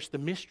 then there's the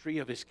mystery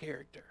of his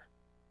character.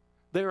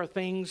 There are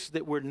things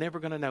that we're never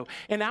going to know.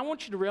 And I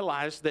want you to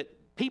realize that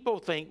people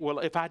think, well,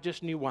 if I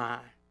just knew why.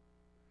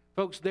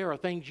 Folks, there are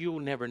things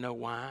you'll never know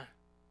why.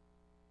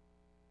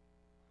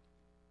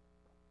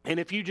 And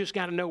if you just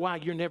got to know why,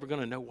 you're never going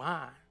to know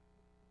why.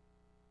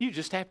 You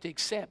just have to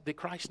accept that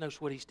Christ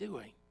knows what he's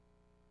doing.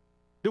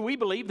 Do we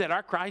believe that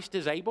our Christ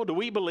is able? Do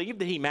we believe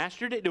that he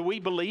mastered it? Do we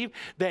believe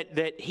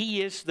that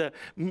he is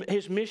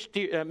his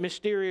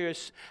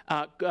mysterious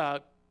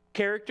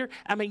character?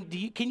 I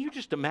mean, can you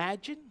just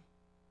imagine?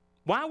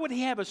 Why would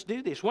he have us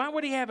do this? Why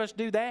would he have us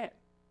do that?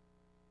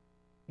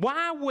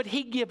 Why would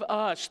he give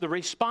us the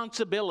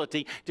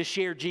responsibility to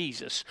share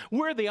Jesus?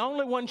 We're the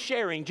only ones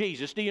sharing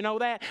Jesus. Do you know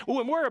that?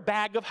 When we're a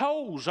bag of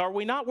holes, are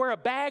we not? We're a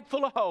bag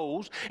full of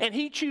holes, and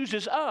he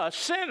chooses us,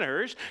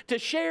 sinners, to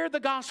share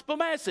the gospel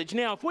message.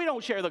 Now, if we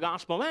don't share the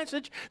gospel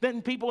message,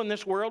 then people in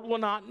this world will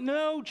not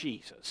know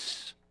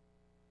Jesus,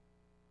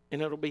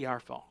 and it'll be our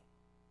fault.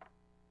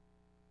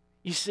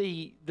 You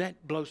see,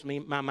 that blows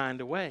my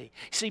mind away.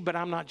 See, but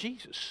I'm not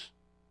Jesus.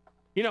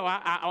 You know,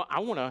 I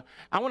want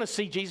to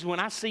see Jesus. When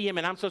I see him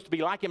and I'm supposed to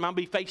be like him, I'll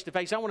be face to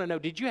face. I want to know,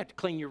 did you have to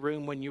clean your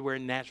room when you were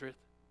in Nazareth?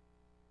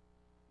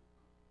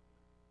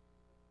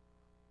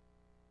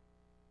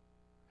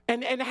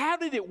 And how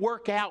did it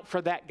work out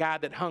for that guy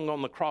that hung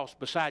on the cross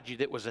beside you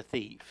that was a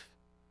thief?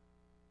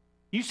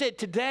 You said,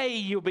 today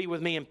you'll be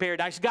with me in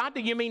paradise. God,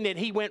 do you mean that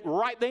he went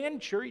right then?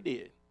 Sure he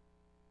did.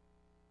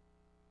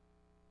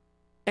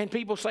 And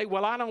people say,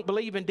 well, I don't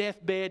believe in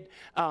deathbed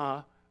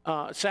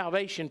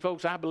salvation.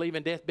 Folks, I believe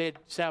in deathbed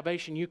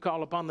salvation. You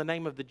call upon the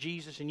name of the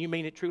Jesus and you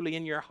mean it truly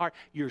in your heart,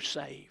 you're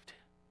saved.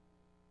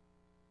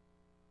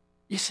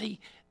 You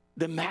see,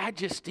 the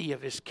majesty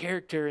of his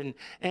character and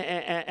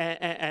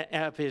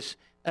of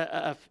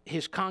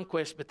his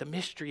conquest, but the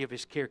mystery of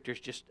his character is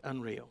just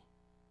unreal.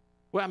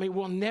 Well, I mean,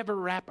 we'll never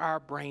wrap our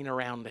brain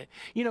around it.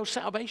 You know,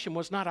 salvation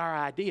was not our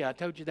idea. I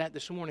told you that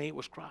this morning. It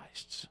was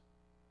Christ's.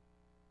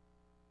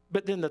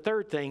 But then the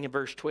third thing in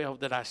verse 12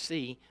 that I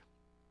see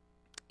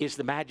is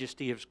the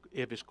majesty of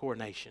his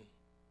coronation.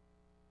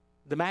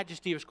 The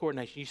majesty of his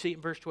coronation. You see it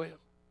in verse 12?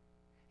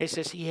 It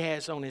says he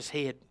has on his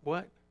head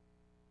what?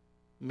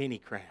 Many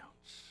crowns.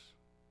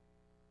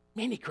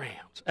 Many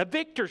crowns. A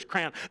victor's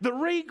crown. The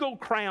regal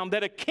crown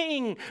that a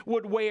king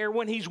would wear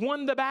when he's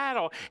won the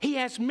battle. He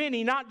has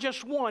many, not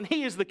just one.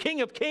 He is the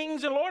King of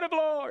kings and Lord of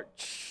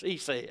lords, he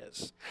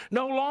says.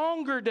 No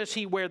longer does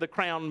he wear the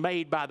crown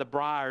made by the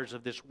briars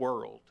of this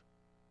world.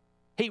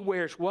 He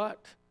wears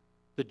what?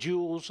 The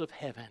jewels of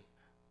heaven.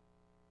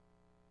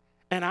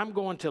 And I'm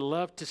going to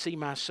love to see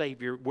my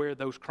Savior wear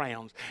those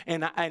crowns.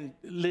 And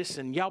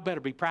listen, y'all better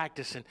be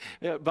practicing.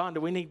 Vonda,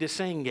 we need to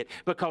sing it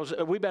because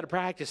we better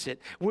practice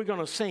it. We're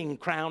going to sing,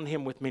 crown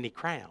him with many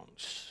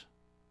crowns.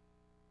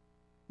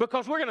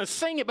 Because we're going to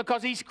sing it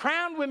because he's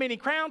crowned with many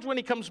crowns when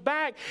he comes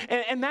back.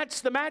 And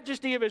that's the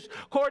majesty of his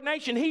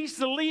coronation. He's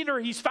the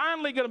leader. He's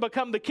finally going to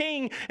become the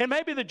king. And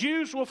maybe the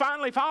Jews will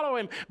finally follow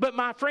him. But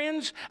my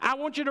friends, I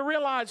want you to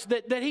realize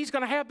that he's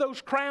going to have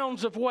those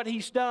crowns of what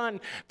he's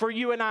done for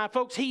you and I.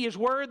 Folks, he is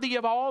worthy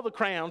of all the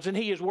crowns. And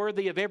he is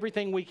worthy of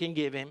everything we can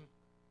give him.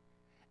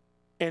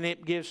 And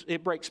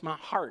it breaks my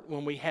heart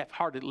when we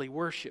half-heartedly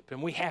worship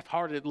and we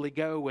half-heartedly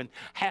go and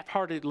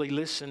half-heartedly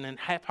listen and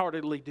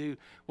half-heartedly do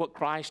what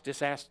Christ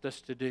has asked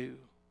us to do.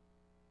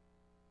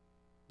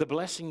 The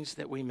blessings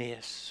that we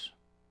miss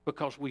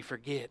because we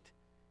forget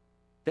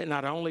that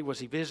not only was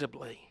he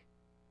visibly,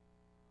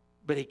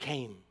 but he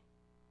came.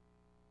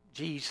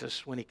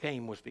 Jesus, when he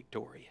came, was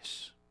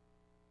victorious.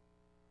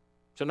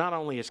 So not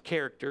only his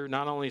character,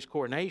 not only his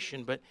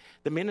coronation, but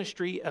the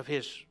ministry of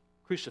his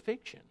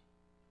crucifixion.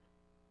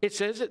 It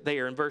says it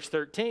there in verse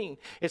 13.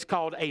 It's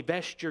called a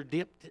vesture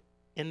dipped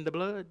in the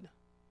blood.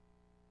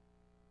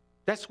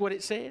 That's what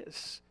it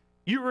says.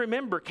 You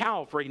remember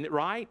Calvary,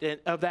 right? And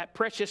of that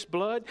precious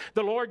blood,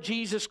 the Lord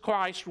Jesus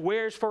Christ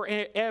wears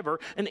forever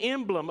an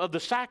emblem of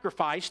the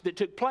sacrifice that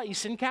took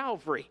place in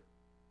Calvary.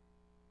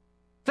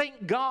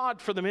 Thank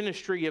God for the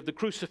ministry of the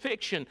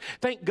crucifixion.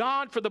 Thank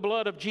God for the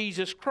blood of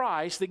Jesus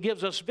Christ that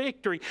gives us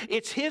victory.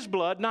 It's his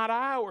blood, not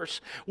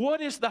ours.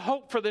 What is the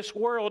hope for this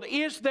world?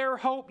 Is there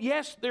hope?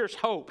 Yes, there's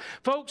hope.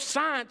 Folks,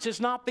 science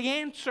is not the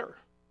answer.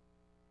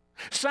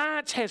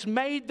 Science has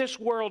made this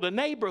world a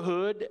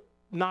neighborhood,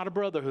 not a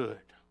brotherhood.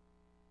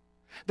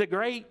 The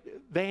great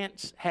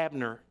Vance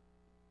Havner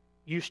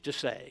used to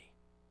say,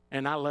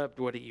 and I loved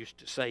what he used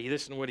to say.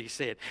 Listen to what he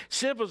said.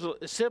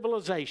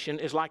 Civilization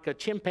is like a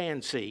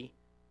chimpanzee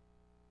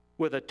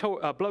with a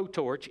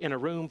blowtorch in a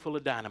room full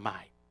of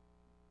dynamite.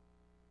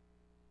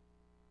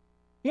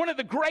 One of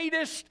the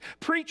greatest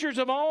preachers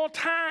of all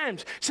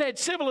times said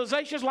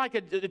civilization is like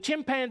a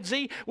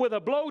chimpanzee with a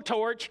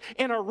blowtorch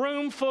in a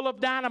room full of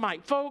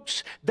dynamite.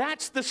 Folks,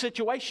 that's the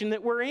situation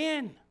that we're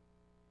in.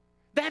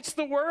 That's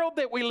the world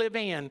that we live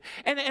in.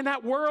 And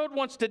that world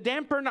wants to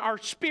dampen our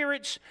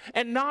spirits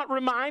and not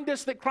remind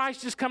us that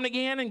Christ is coming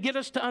again and get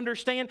us to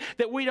understand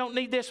that we don't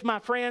need this. My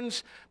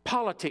friends,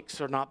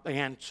 politics are not the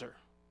answer.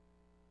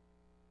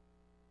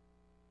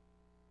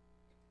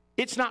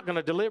 It's not going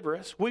to deliver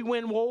us. We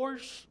win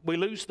wars, we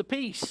lose the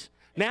peace.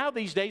 Now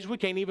these days we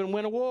can't even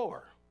win a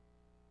war.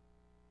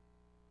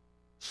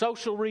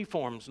 Social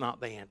reform's not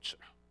the answer.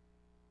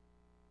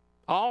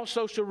 All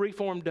social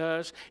reform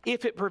does,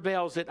 if it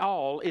prevails at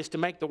all, is to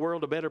make the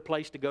world a better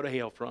place to go to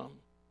hell from.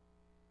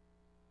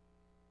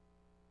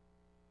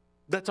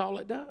 That's all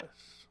it does.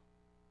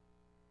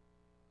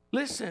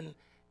 Listen,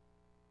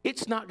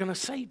 it's not going to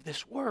save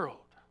this world.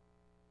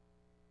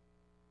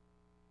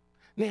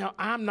 Now,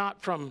 I'm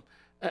not from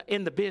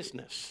in the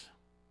business.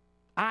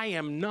 I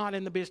am not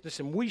in the business,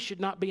 and we should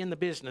not be in the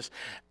business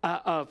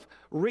of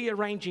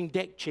rearranging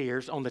deck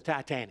chairs on the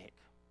Titanic.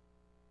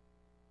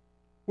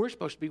 We're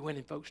supposed to be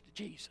winning folks to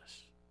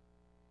Jesus.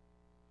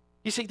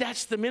 You see,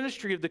 that's the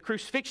ministry of the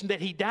crucifixion,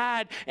 that he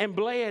died and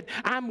bled.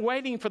 I'm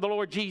waiting for the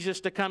Lord Jesus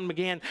to come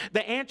again.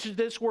 The answer to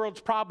this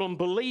world's problem,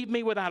 believe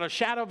me without a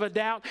shadow of a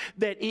doubt,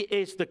 that it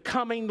is the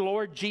coming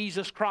Lord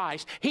Jesus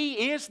Christ.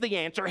 He is the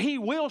answer. He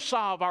will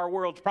solve our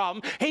world's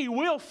problem. He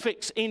will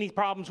fix any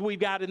problems we've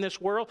got in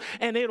this world,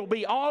 and it'll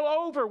be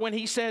all over when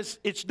he says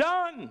it's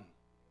done.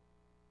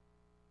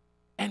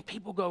 And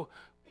people go,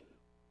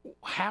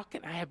 how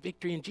can I have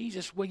victory in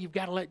Jesus? Well, you've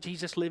got to let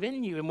Jesus live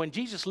in you. And when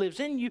Jesus lives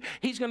in you,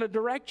 he's going to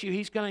direct you.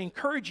 He's going to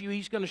encourage you.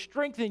 He's going to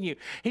strengthen you.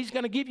 He's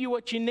going to give you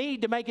what you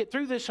need to make it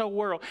through this whole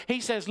world.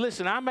 He says,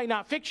 listen, I may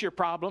not fix your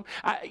problem.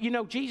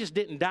 Jesus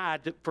didn't die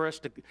for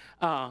us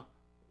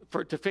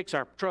to fix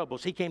our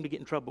troubles. He came to get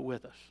in trouble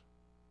with us.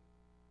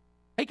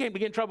 He came to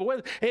get in trouble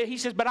with us. He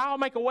says, but I'll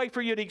make a way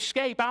for you to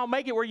escape. I'll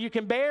make it where you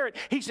can bear it.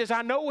 He says,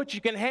 I know what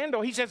you can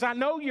handle. He says, I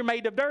know you're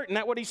made of dirt. Isn't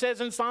that what he says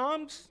in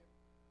Psalms?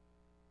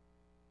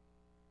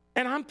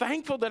 And I'm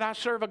thankful that I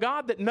serve a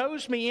God that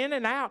knows me in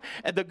and out,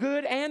 the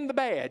good and the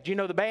bad. You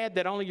know the bad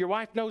that only your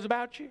wife knows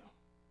about you?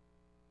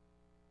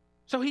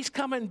 So he's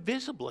coming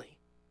visibly.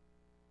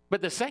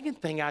 But the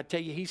second thing I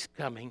tell you, he's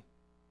coming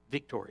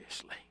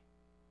victoriously.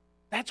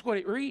 That's what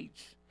it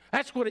reads.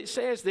 That's what it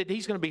says, that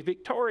he's going to be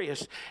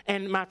victorious.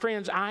 And my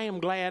friends, I am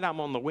glad I'm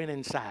on the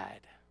winning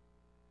side.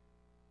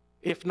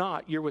 If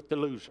not, you're with the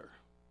loser.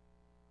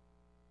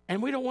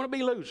 And we don't want to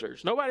be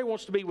losers. Nobody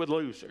wants to be with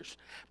losers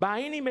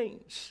by any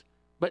means.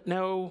 But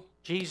no,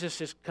 Jesus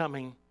is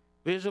coming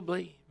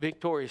visibly,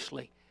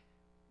 victoriously.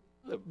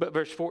 But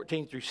verse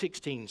 14 through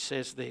 16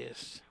 says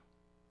this.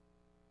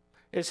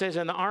 It says,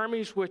 and the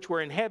armies which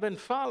were in heaven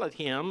followed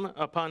him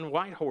upon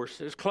white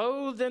horses,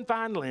 clothed in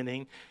fine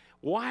linen,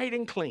 white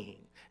and clean.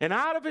 And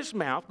out of his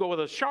mouth goeth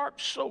a sharp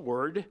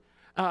sword,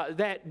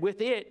 that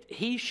with it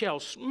he shall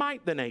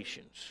smite the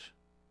nations.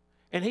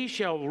 And he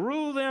shall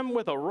rule them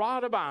with a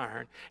rod of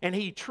iron. And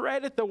he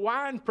treadeth the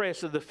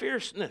winepress of the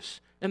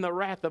fierceness and the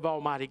wrath of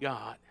Almighty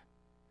God.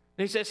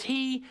 And he says,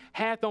 he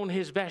hath on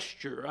his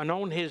vesture and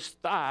on his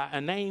thigh a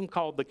name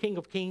called the King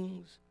of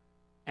Kings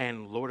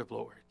and Lord of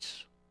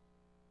Lords.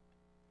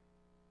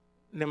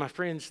 Now, my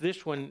friends,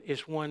 this one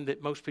is one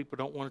that most people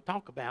don't want to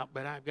talk about,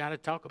 but I've got to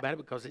talk about it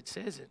because it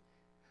says it.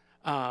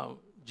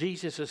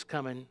 Jesus is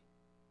coming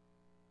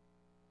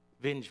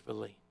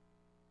vengefully.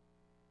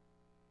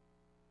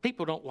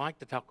 People don't like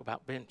to talk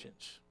about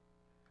vengeance.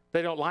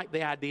 They don't like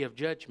the idea of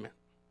judgment.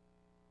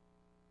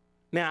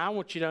 Now, I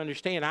want you to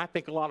understand, I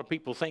think a lot of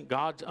people think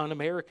God's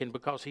un-American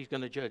because he's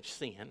going to judge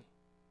sin.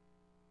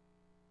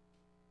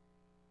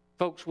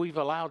 Folks, we've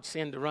allowed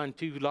sin to run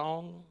too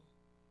long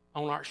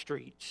on our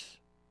streets.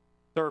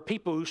 There are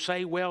people who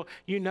say, well,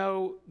 you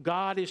know,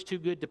 God is too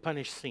good to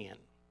punish sin.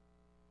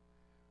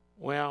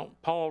 Well,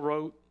 Paul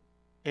wrote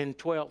in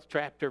 12th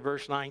chapter,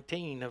 verse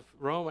 19 of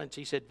Romans,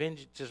 he said,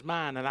 vengeance is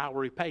mine and I will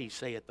repay,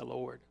 saith the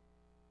Lord.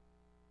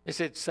 It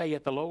said,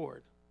 saith the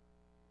Lord.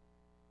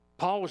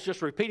 Paul was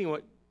just repeating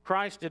what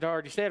Christ had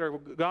already said, or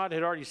God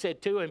had already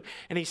said to him,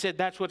 and he said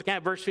that's what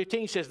verse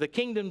 15 says, the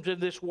kingdoms of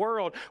this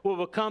world will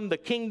become the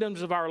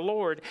kingdoms of our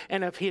Lord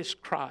and of his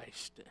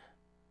Christ.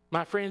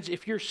 My friends,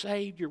 if you're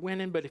saved, you're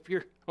winning, but if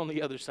you're on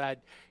the other side,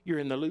 you're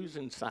in the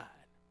losing side.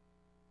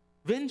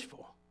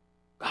 Vengeful.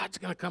 God's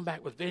going to come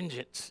back with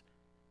vengeance,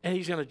 and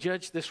he's going to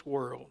judge this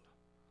world.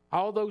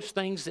 All those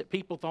things that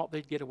people thought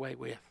they'd get away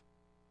with.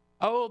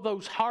 Oh,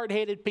 those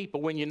hard-headed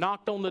people, when you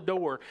knocked on the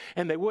door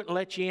and they wouldn't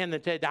let you in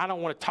and said, I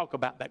don't want to talk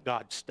about that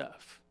God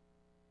stuff.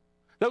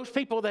 Those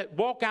people that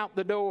walk out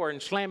the door and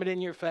slam it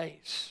in your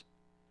face.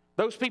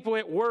 Those people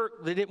at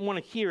work that didn't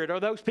want to hear it. Or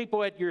those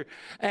people at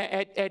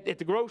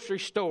the grocery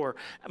store.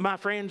 My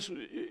friends,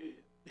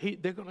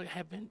 they're going to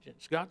have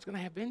vengeance. God's going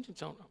to have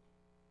vengeance on them.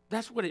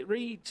 That's what it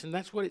reads and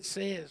that's what it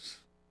says.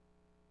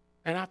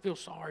 And I feel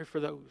sorry for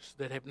those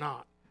that have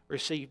not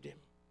received him.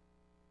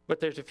 But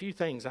there's a few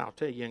things I'll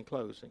tell you in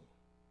closing.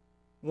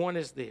 One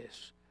is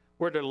this.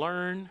 We're to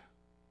learn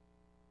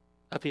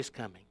of his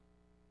coming.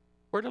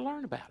 We're to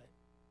learn about it.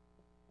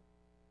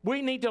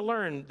 We need to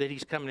learn that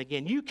he's coming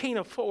again. You can't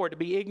afford to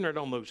be ignorant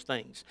on those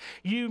things.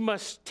 You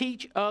must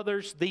teach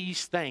others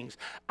these things.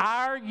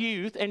 Our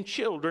youth and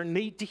children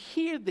need to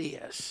hear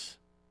this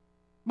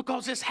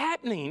because it's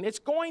happening. It's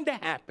going to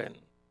happen.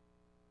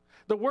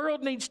 The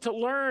world needs to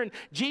learn.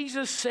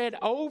 Jesus said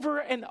over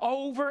and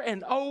over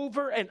and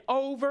over and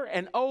over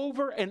and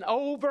over and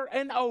over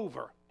and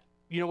over.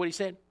 You know what he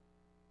said?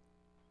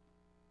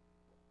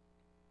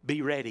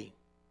 Be ready.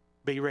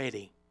 Be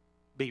ready.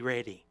 Be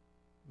ready.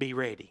 Be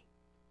ready.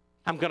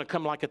 I'm going to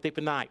come like a thief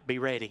of night. Be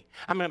ready.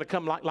 I'm going to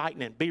come like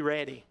lightning. Be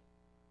ready.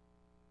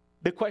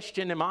 The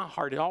question in my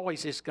heart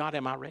always is, God,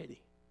 am I ready?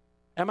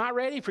 Am I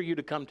ready for you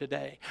to come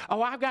today?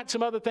 Oh, I've got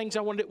some other things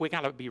I want to do. We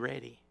got to be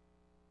ready.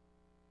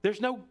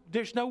 There's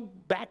no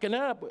backing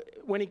up.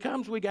 When he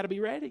comes, we got to be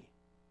ready.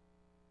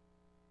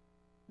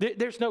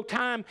 There's no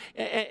time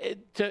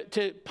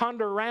to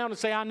ponder around and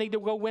say, I need to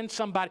go win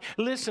somebody.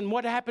 Listen,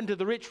 what happened to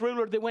the rich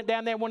ruler that went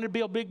down there and wanted to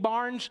build big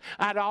barns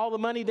out of all the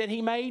money that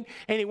he made?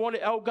 And he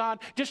wanted, oh God,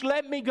 just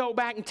let me go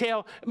back and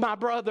tell my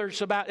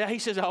brothers about it. He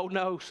says, oh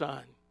no,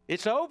 son,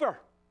 it's over.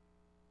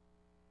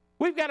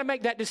 We've got to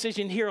make that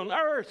decision here on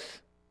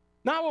earth.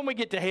 Not when we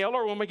get to hell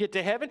or when we get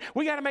to heaven.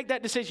 We got to make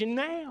that decision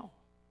now.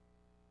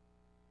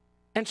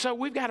 And so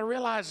we've got to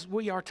realize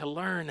we are to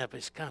learn of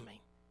his coming.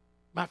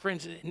 My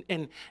friends,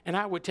 and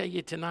I would tell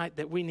you tonight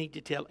that we need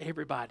to tell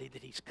everybody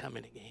that he's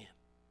coming again.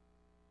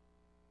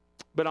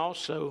 But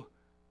also,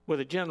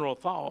 with a general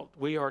thought,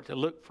 we are to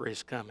look for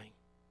his coming.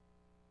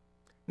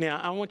 Now,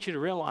 I want you to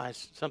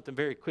realize something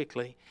very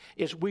quickly,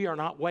 is we are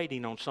not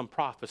waiting on some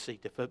prophecy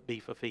to be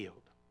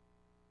fulfilled.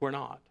 We're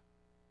not.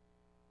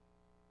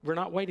 We're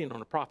not waiting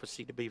on a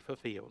prophecy to be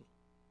fulfilled.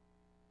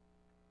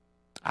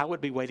 I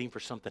would be waiting for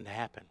something to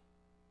happen.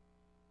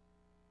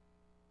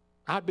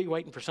 I'd be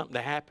waiting for something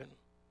to happen.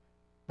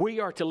 We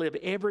are to live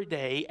every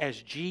day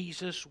as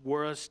Jesus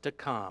was to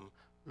come,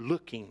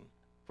 looking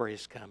for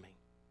his coming.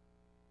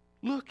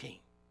 Looking.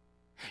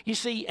 You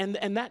see, and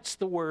that's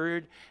the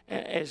word,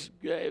 as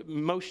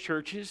most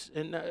churches,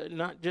 and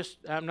not just,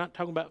 I'm not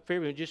talking about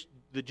Fairview, just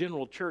the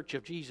general church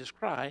of Jesus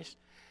Christ,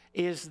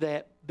 is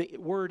that the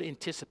word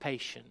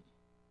anticipation.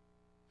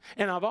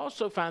 And I've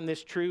also found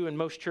this true in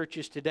most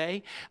churches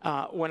today,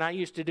 when I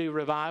used to do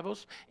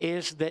revivals,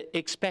 is that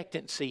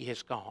expectancy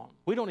has gone.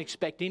 We don't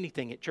expect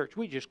anything at church.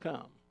 We just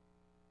come.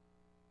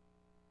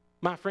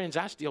 My friends,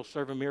 I still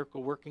serve a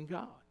miracle-working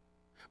God.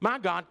 My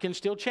God can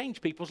still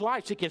change people's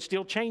lives. He can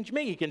still change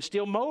me. He can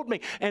still mold me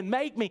and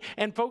make me.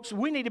 And folks,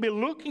 we need to be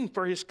looking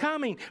for his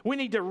coming. We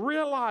need to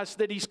realize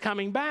that he's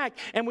coming back.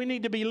 And we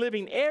need to be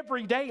living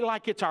every day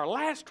like it's our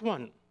last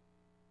one.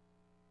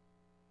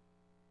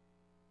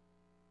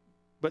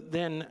 But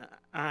then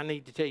I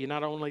need to tell you,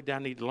 not only do I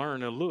need to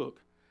learn and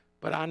look,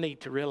 but I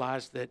need to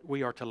realize that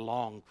we are to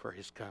long for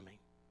his coming.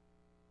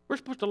 We're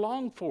supposed to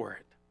long for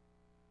it.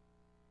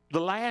 The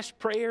last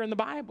prayer in the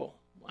Bible,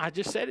 I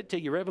just said it to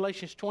you,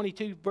 Revelation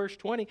 22, verse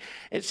 20.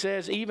 It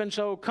says, even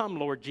so, come,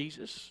 Lord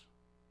Jesus.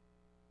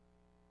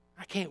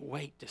 I can't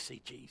wait to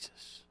see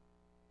Jesus.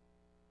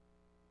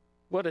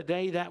 What a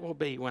day that will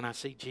be when I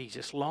see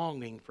Jesus,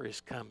 longing for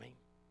his coming.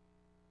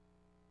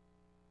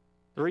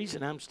 The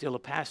reason I'm still a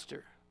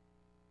pastor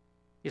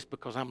is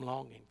because I'm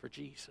longing for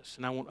Jesus,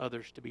 and I want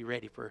others to be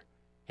ready for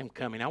him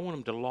coming. I want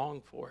them to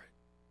long for it.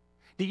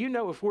 Do you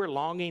know if we're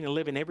longing and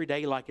living every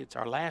day like it's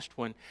our last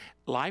one,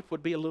 life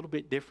would be a little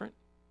bit different?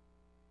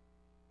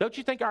 Don't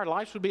you think our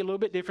lives would be a little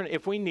bit different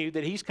if we knew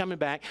that he's coming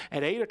back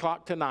at 8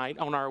 o'clock tonight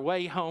on our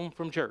way home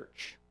from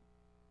church?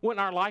 Wouldn't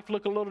our life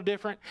look a little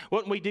different?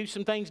 Wouldn't we do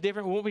some things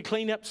different? Wouldn't we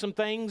clean up some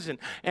things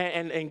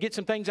and get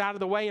some things out of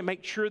the way and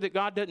make sure that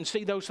God doesn't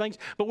see those things?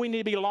 But we need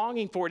to be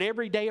longing for it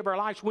every day of our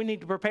lives. We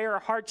need to prepare our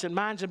hearts and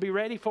minds and be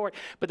ready for it.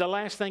 But the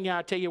last thing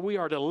I tell you, we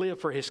are to live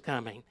for his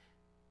coming.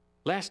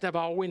 Last of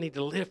all, we need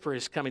to live for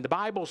his coming. The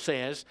Bible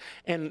says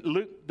in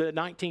Luke, the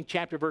 19th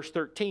chapter, verse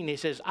 13, it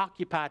says,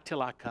 occupy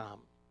till I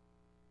come.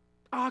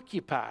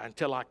 Occupy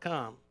until I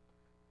come.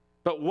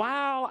 But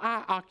while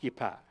I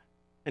occupy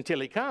until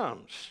he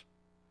comes,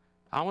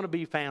 I want to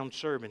be found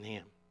serving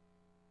him.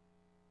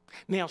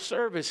 Now,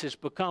 service has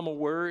become a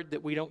word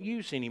that we don't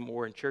use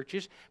anymore in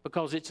churches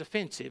because it's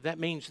offensive. That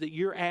means that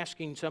you're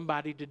asking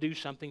somebody to do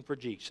something for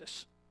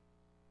Jesus.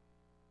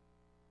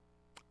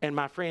 And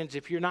my friends,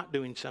 if you're not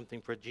doing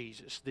something for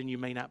Jesus, then you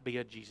may not be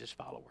a Jesus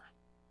follower.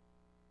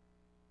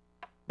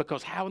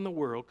 Because how in the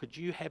world could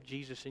you have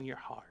Jesus in your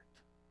heart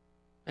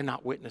and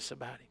not witness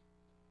about him?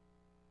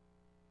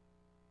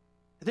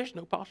 There's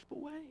no possible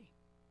way.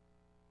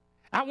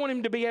 I want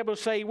him to be able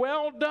to say,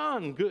 well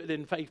done, good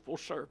and faithful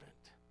servant.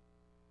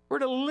 We're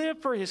to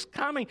live for his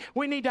coming.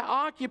 We need to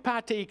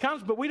occupy till he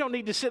comes, but we don't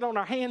need to sit on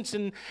our hands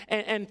and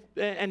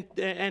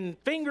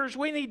fingers.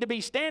 We need to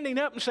be standing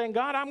up and saying,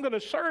 God, I'm going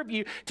to serve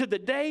you till the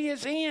day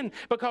is in.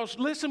 Because,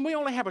 listen, we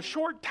only have a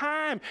short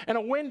time and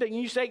a window.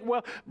 And you say,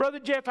 well, Brother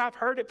Jeff, I've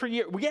heard it for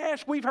years.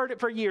 Yes, we've heard it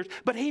for years.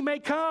 But he may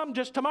come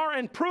just tomorrow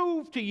and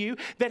prove to you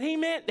that he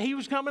meant he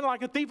was coming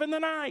like a thief in the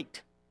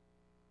night.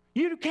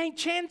 You can't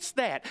chance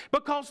that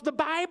because the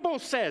Bible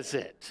says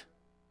it.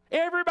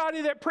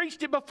 Everybody that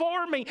preached it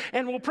before me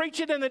and will preach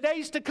it in the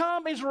days to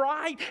come is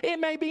right. It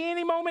may be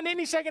any moment,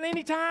 any second,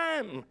 any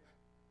time.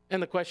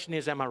 And the question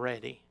is, am I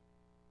ready?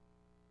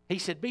 He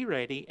said, be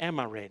ready. Am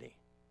I ready?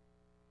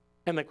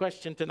 And the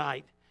question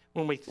tonight,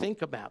 when we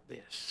think about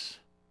this,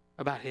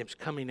 about him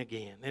coming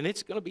again, and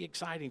it's going to be an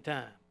exciting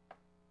time,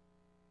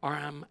 or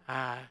am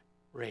I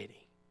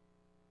ready?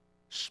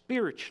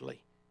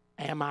 Spiritually,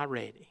 am I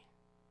ready?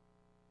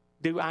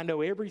 Do I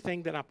know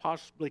everything that I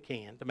possibly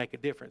can to make a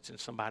difference in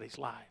somebody's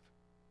life?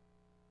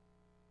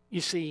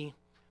 You see,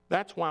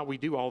 that's why we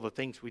do all the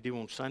things we do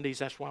on Sundays.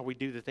 That's why we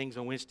do the things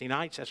on Wednesday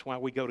nights. That's why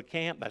we go to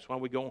camp. That's why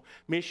we go on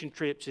mission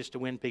trips, is to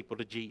win people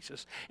to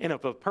Jesus. And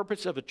if the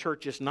purpose of a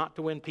church is not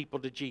to win people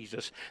to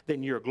Jesus,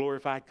 then you're a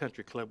glorified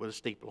country club with a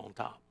steeple on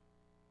top.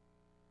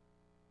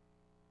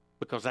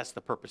 Because that's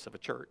the purpose of a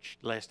church,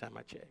 last time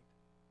I checked.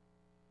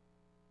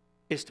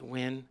 is to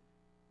win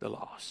the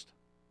lost.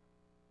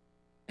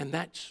 And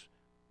that's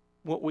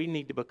what we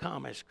need to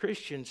become as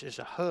Christians, is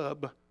a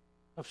hub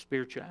of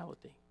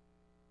spirituality.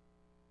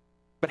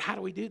 But how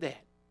do we do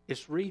that?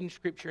 It's reading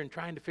Scripture and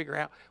trying to figure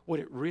out what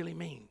it really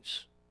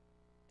means.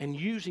 And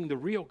using the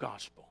real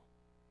gospel,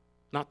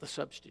 not the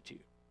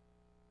substitute.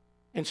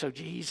 And so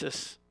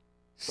Jesus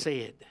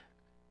said,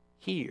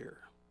 here,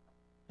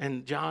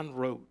 and John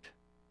wrote,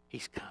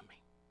 He's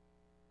coming.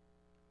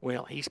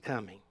 Well, He's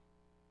coming.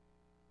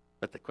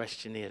 But the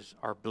question is,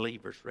 are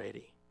believers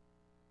ready?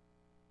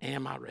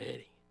 Am I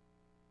ready?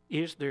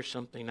 Is there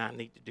something I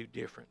need to do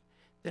different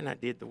than I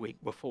did the week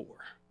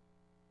before?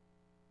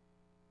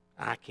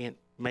 I can't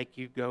make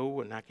you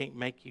go, and I can't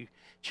make you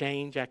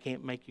change. I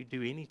can't make you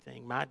do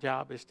anything. My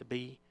job is to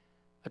be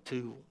a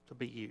tool to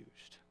be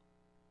used.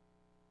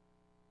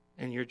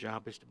 And your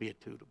job is to be a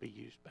tool to be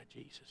used by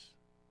Jesus.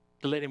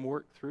 To let Him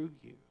work through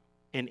you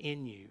and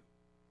in you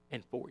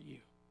and for you.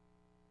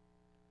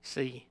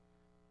 See,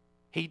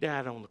 He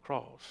died on the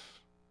cross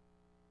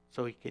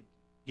so He could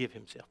give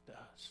Himself to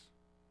us.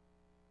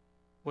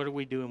 What are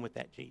we doing with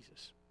that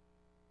Jesus?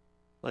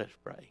 Let us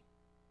pray.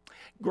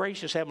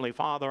 Gracious Heavenly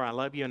Father, I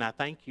love you and I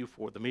thank you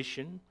for the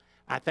mission.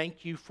 I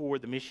thank you for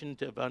the mission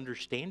of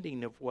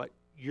understanding of what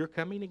you're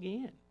coming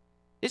again.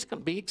 It's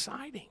going to be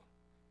exciting.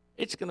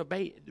 It's going to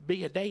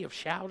be a day of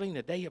shouting,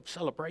 a day of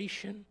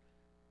celebration.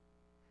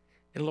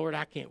 And Lord,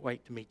 I can't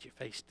wait to meet you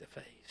face to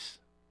face.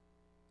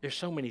 There's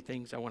so many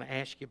things I want to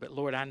ask you, but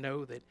Lord, I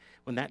know that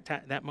when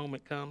that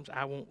moment comes,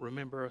 I won't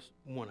remember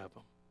one of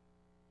them.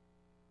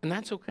 And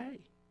that's okay.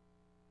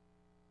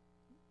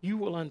 You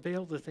will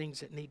unveil the things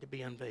that need to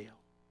be unveiled.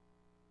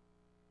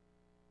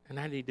 And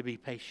I need to be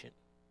patient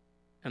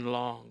and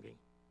longing,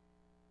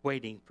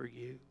 waiting for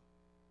you,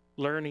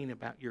 learning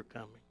about your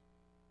coming,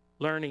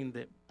 learning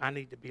that I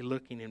need to be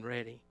looking and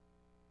ready.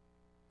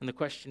 And the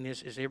question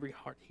is every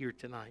heart here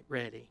tonight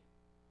ready?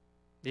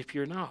 If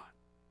you're not,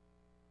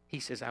 He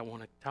says, I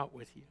want to talk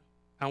with you.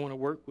 I want to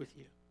work with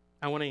you.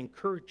 I want to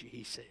encourage you,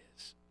 He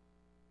says,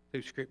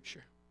 through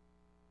Scripture.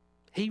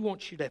 He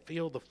wants you to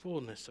feel the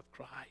fullness of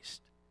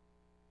Christ.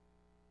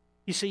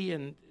 You see,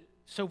 and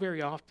so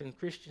very often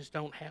Christians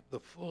don't have the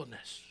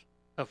fullness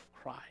of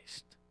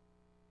Christ.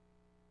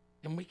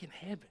 And we can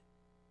have it.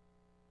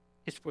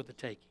 It's for the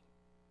taking.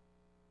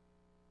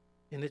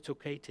 And it's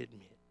okay to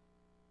admit,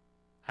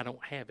 I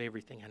don't have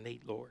everything I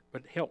need, Lord,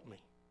 but help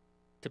me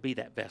to be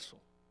that vessel,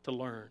 to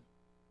learn.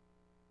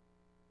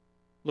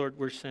 Lord,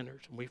 we're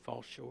sinners and we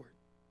fall short.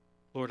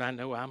 Lord, I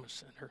know I'm a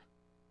sinner.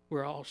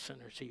 We're all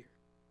sinners here.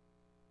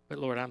 But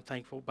Lord, I'm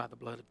thankful by the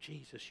blood of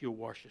Jesus, you'll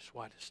wash us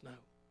white as snow.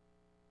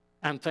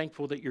 I'm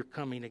thankful that you're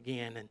coming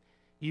again, and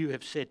you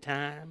have said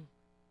time,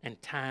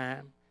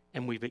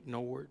 and we've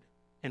ignored,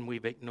 and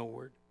we've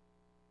ignored.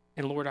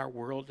 And Lord, our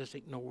world has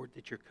ignored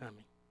that you're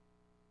coming.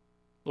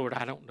 Lord,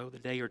 I don't know the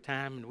day or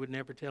time, and would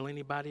never tell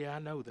anybody I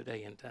know the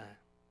day and time.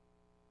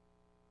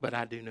 But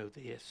I do know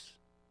this.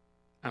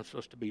 I'm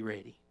supposed to be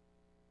ready.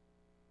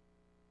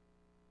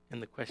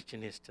 And the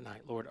question is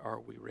tonight, Lord, are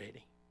we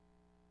ready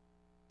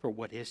for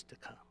what is to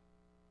come?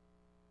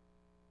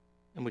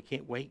 And we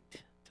can't wait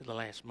to the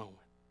last moment.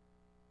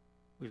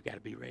 We've got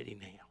to be ready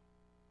now.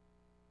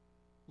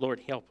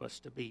 Lord, help us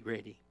to be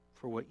ready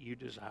for what you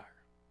desire.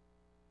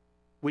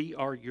 We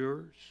are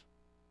yours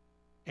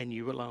and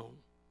you alone.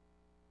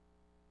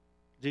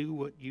 Do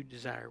what you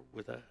desire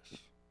with us.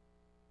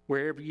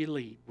 Wherever you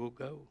lead, we'll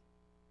go.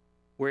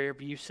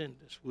 Wherever you send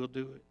us, we'll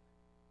do it.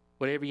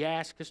 Whatever you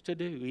ask us to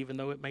do, even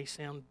though it may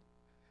sound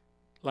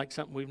like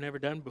something we've never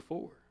done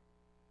before,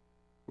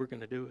 we're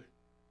going to do it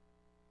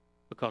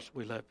because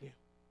we love you.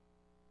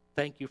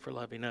 Thank you for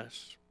loving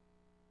us.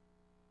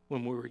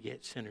 When we were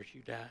yet sinners,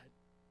 you died.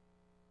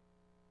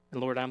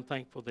 And Lord, I'm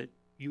thankful that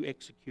you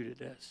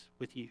executed us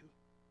with you.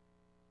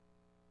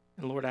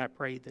 And Lord, I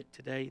pray that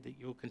today that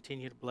you'll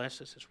continue to bless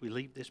us as we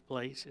leave this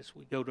place, as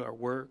we go to our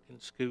work and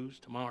schools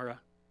tomorrow,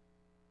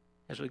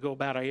 as we go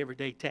about our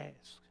everyday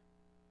tasks.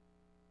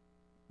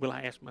 Will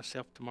I ask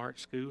myself tomorrow at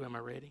school, am I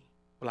ready?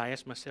 Will I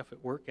ask myself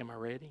at work, am I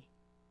ready?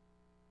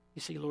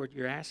 You see, Lord,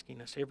 you're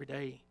asking us every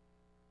day,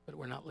 but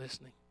we're not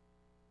listening.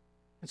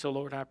 And so,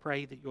 Lord, I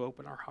pray that you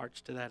open our hearts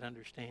to that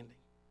understanding,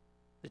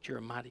 that you're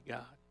a mighty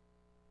God.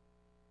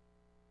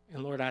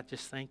 And, Lord, I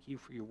just thank you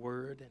for your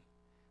word. And,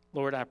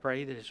 Lord, I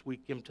pray that as we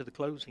come to the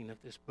closing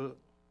of this book,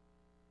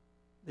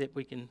 that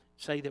we can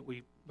say that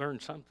we've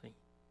learned something.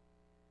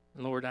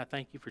 And, Lord, I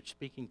thank you for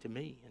speaking to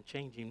me and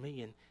changing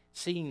me and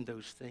seeing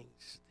those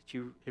things that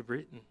you have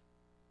written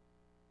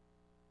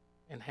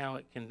and how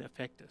it can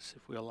affect us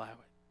if we allow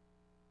it.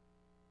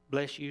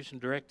 Bless, use,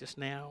 and direct us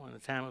now in a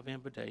time of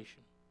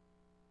invitation.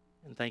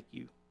 And thank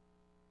you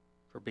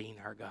for being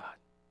our God.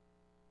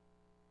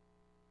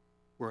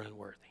 We're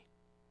unworthy.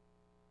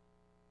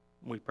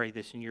 We pray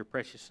this in your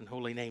precious and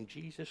holy name,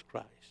 Jesus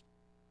Christ.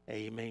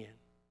 Amen.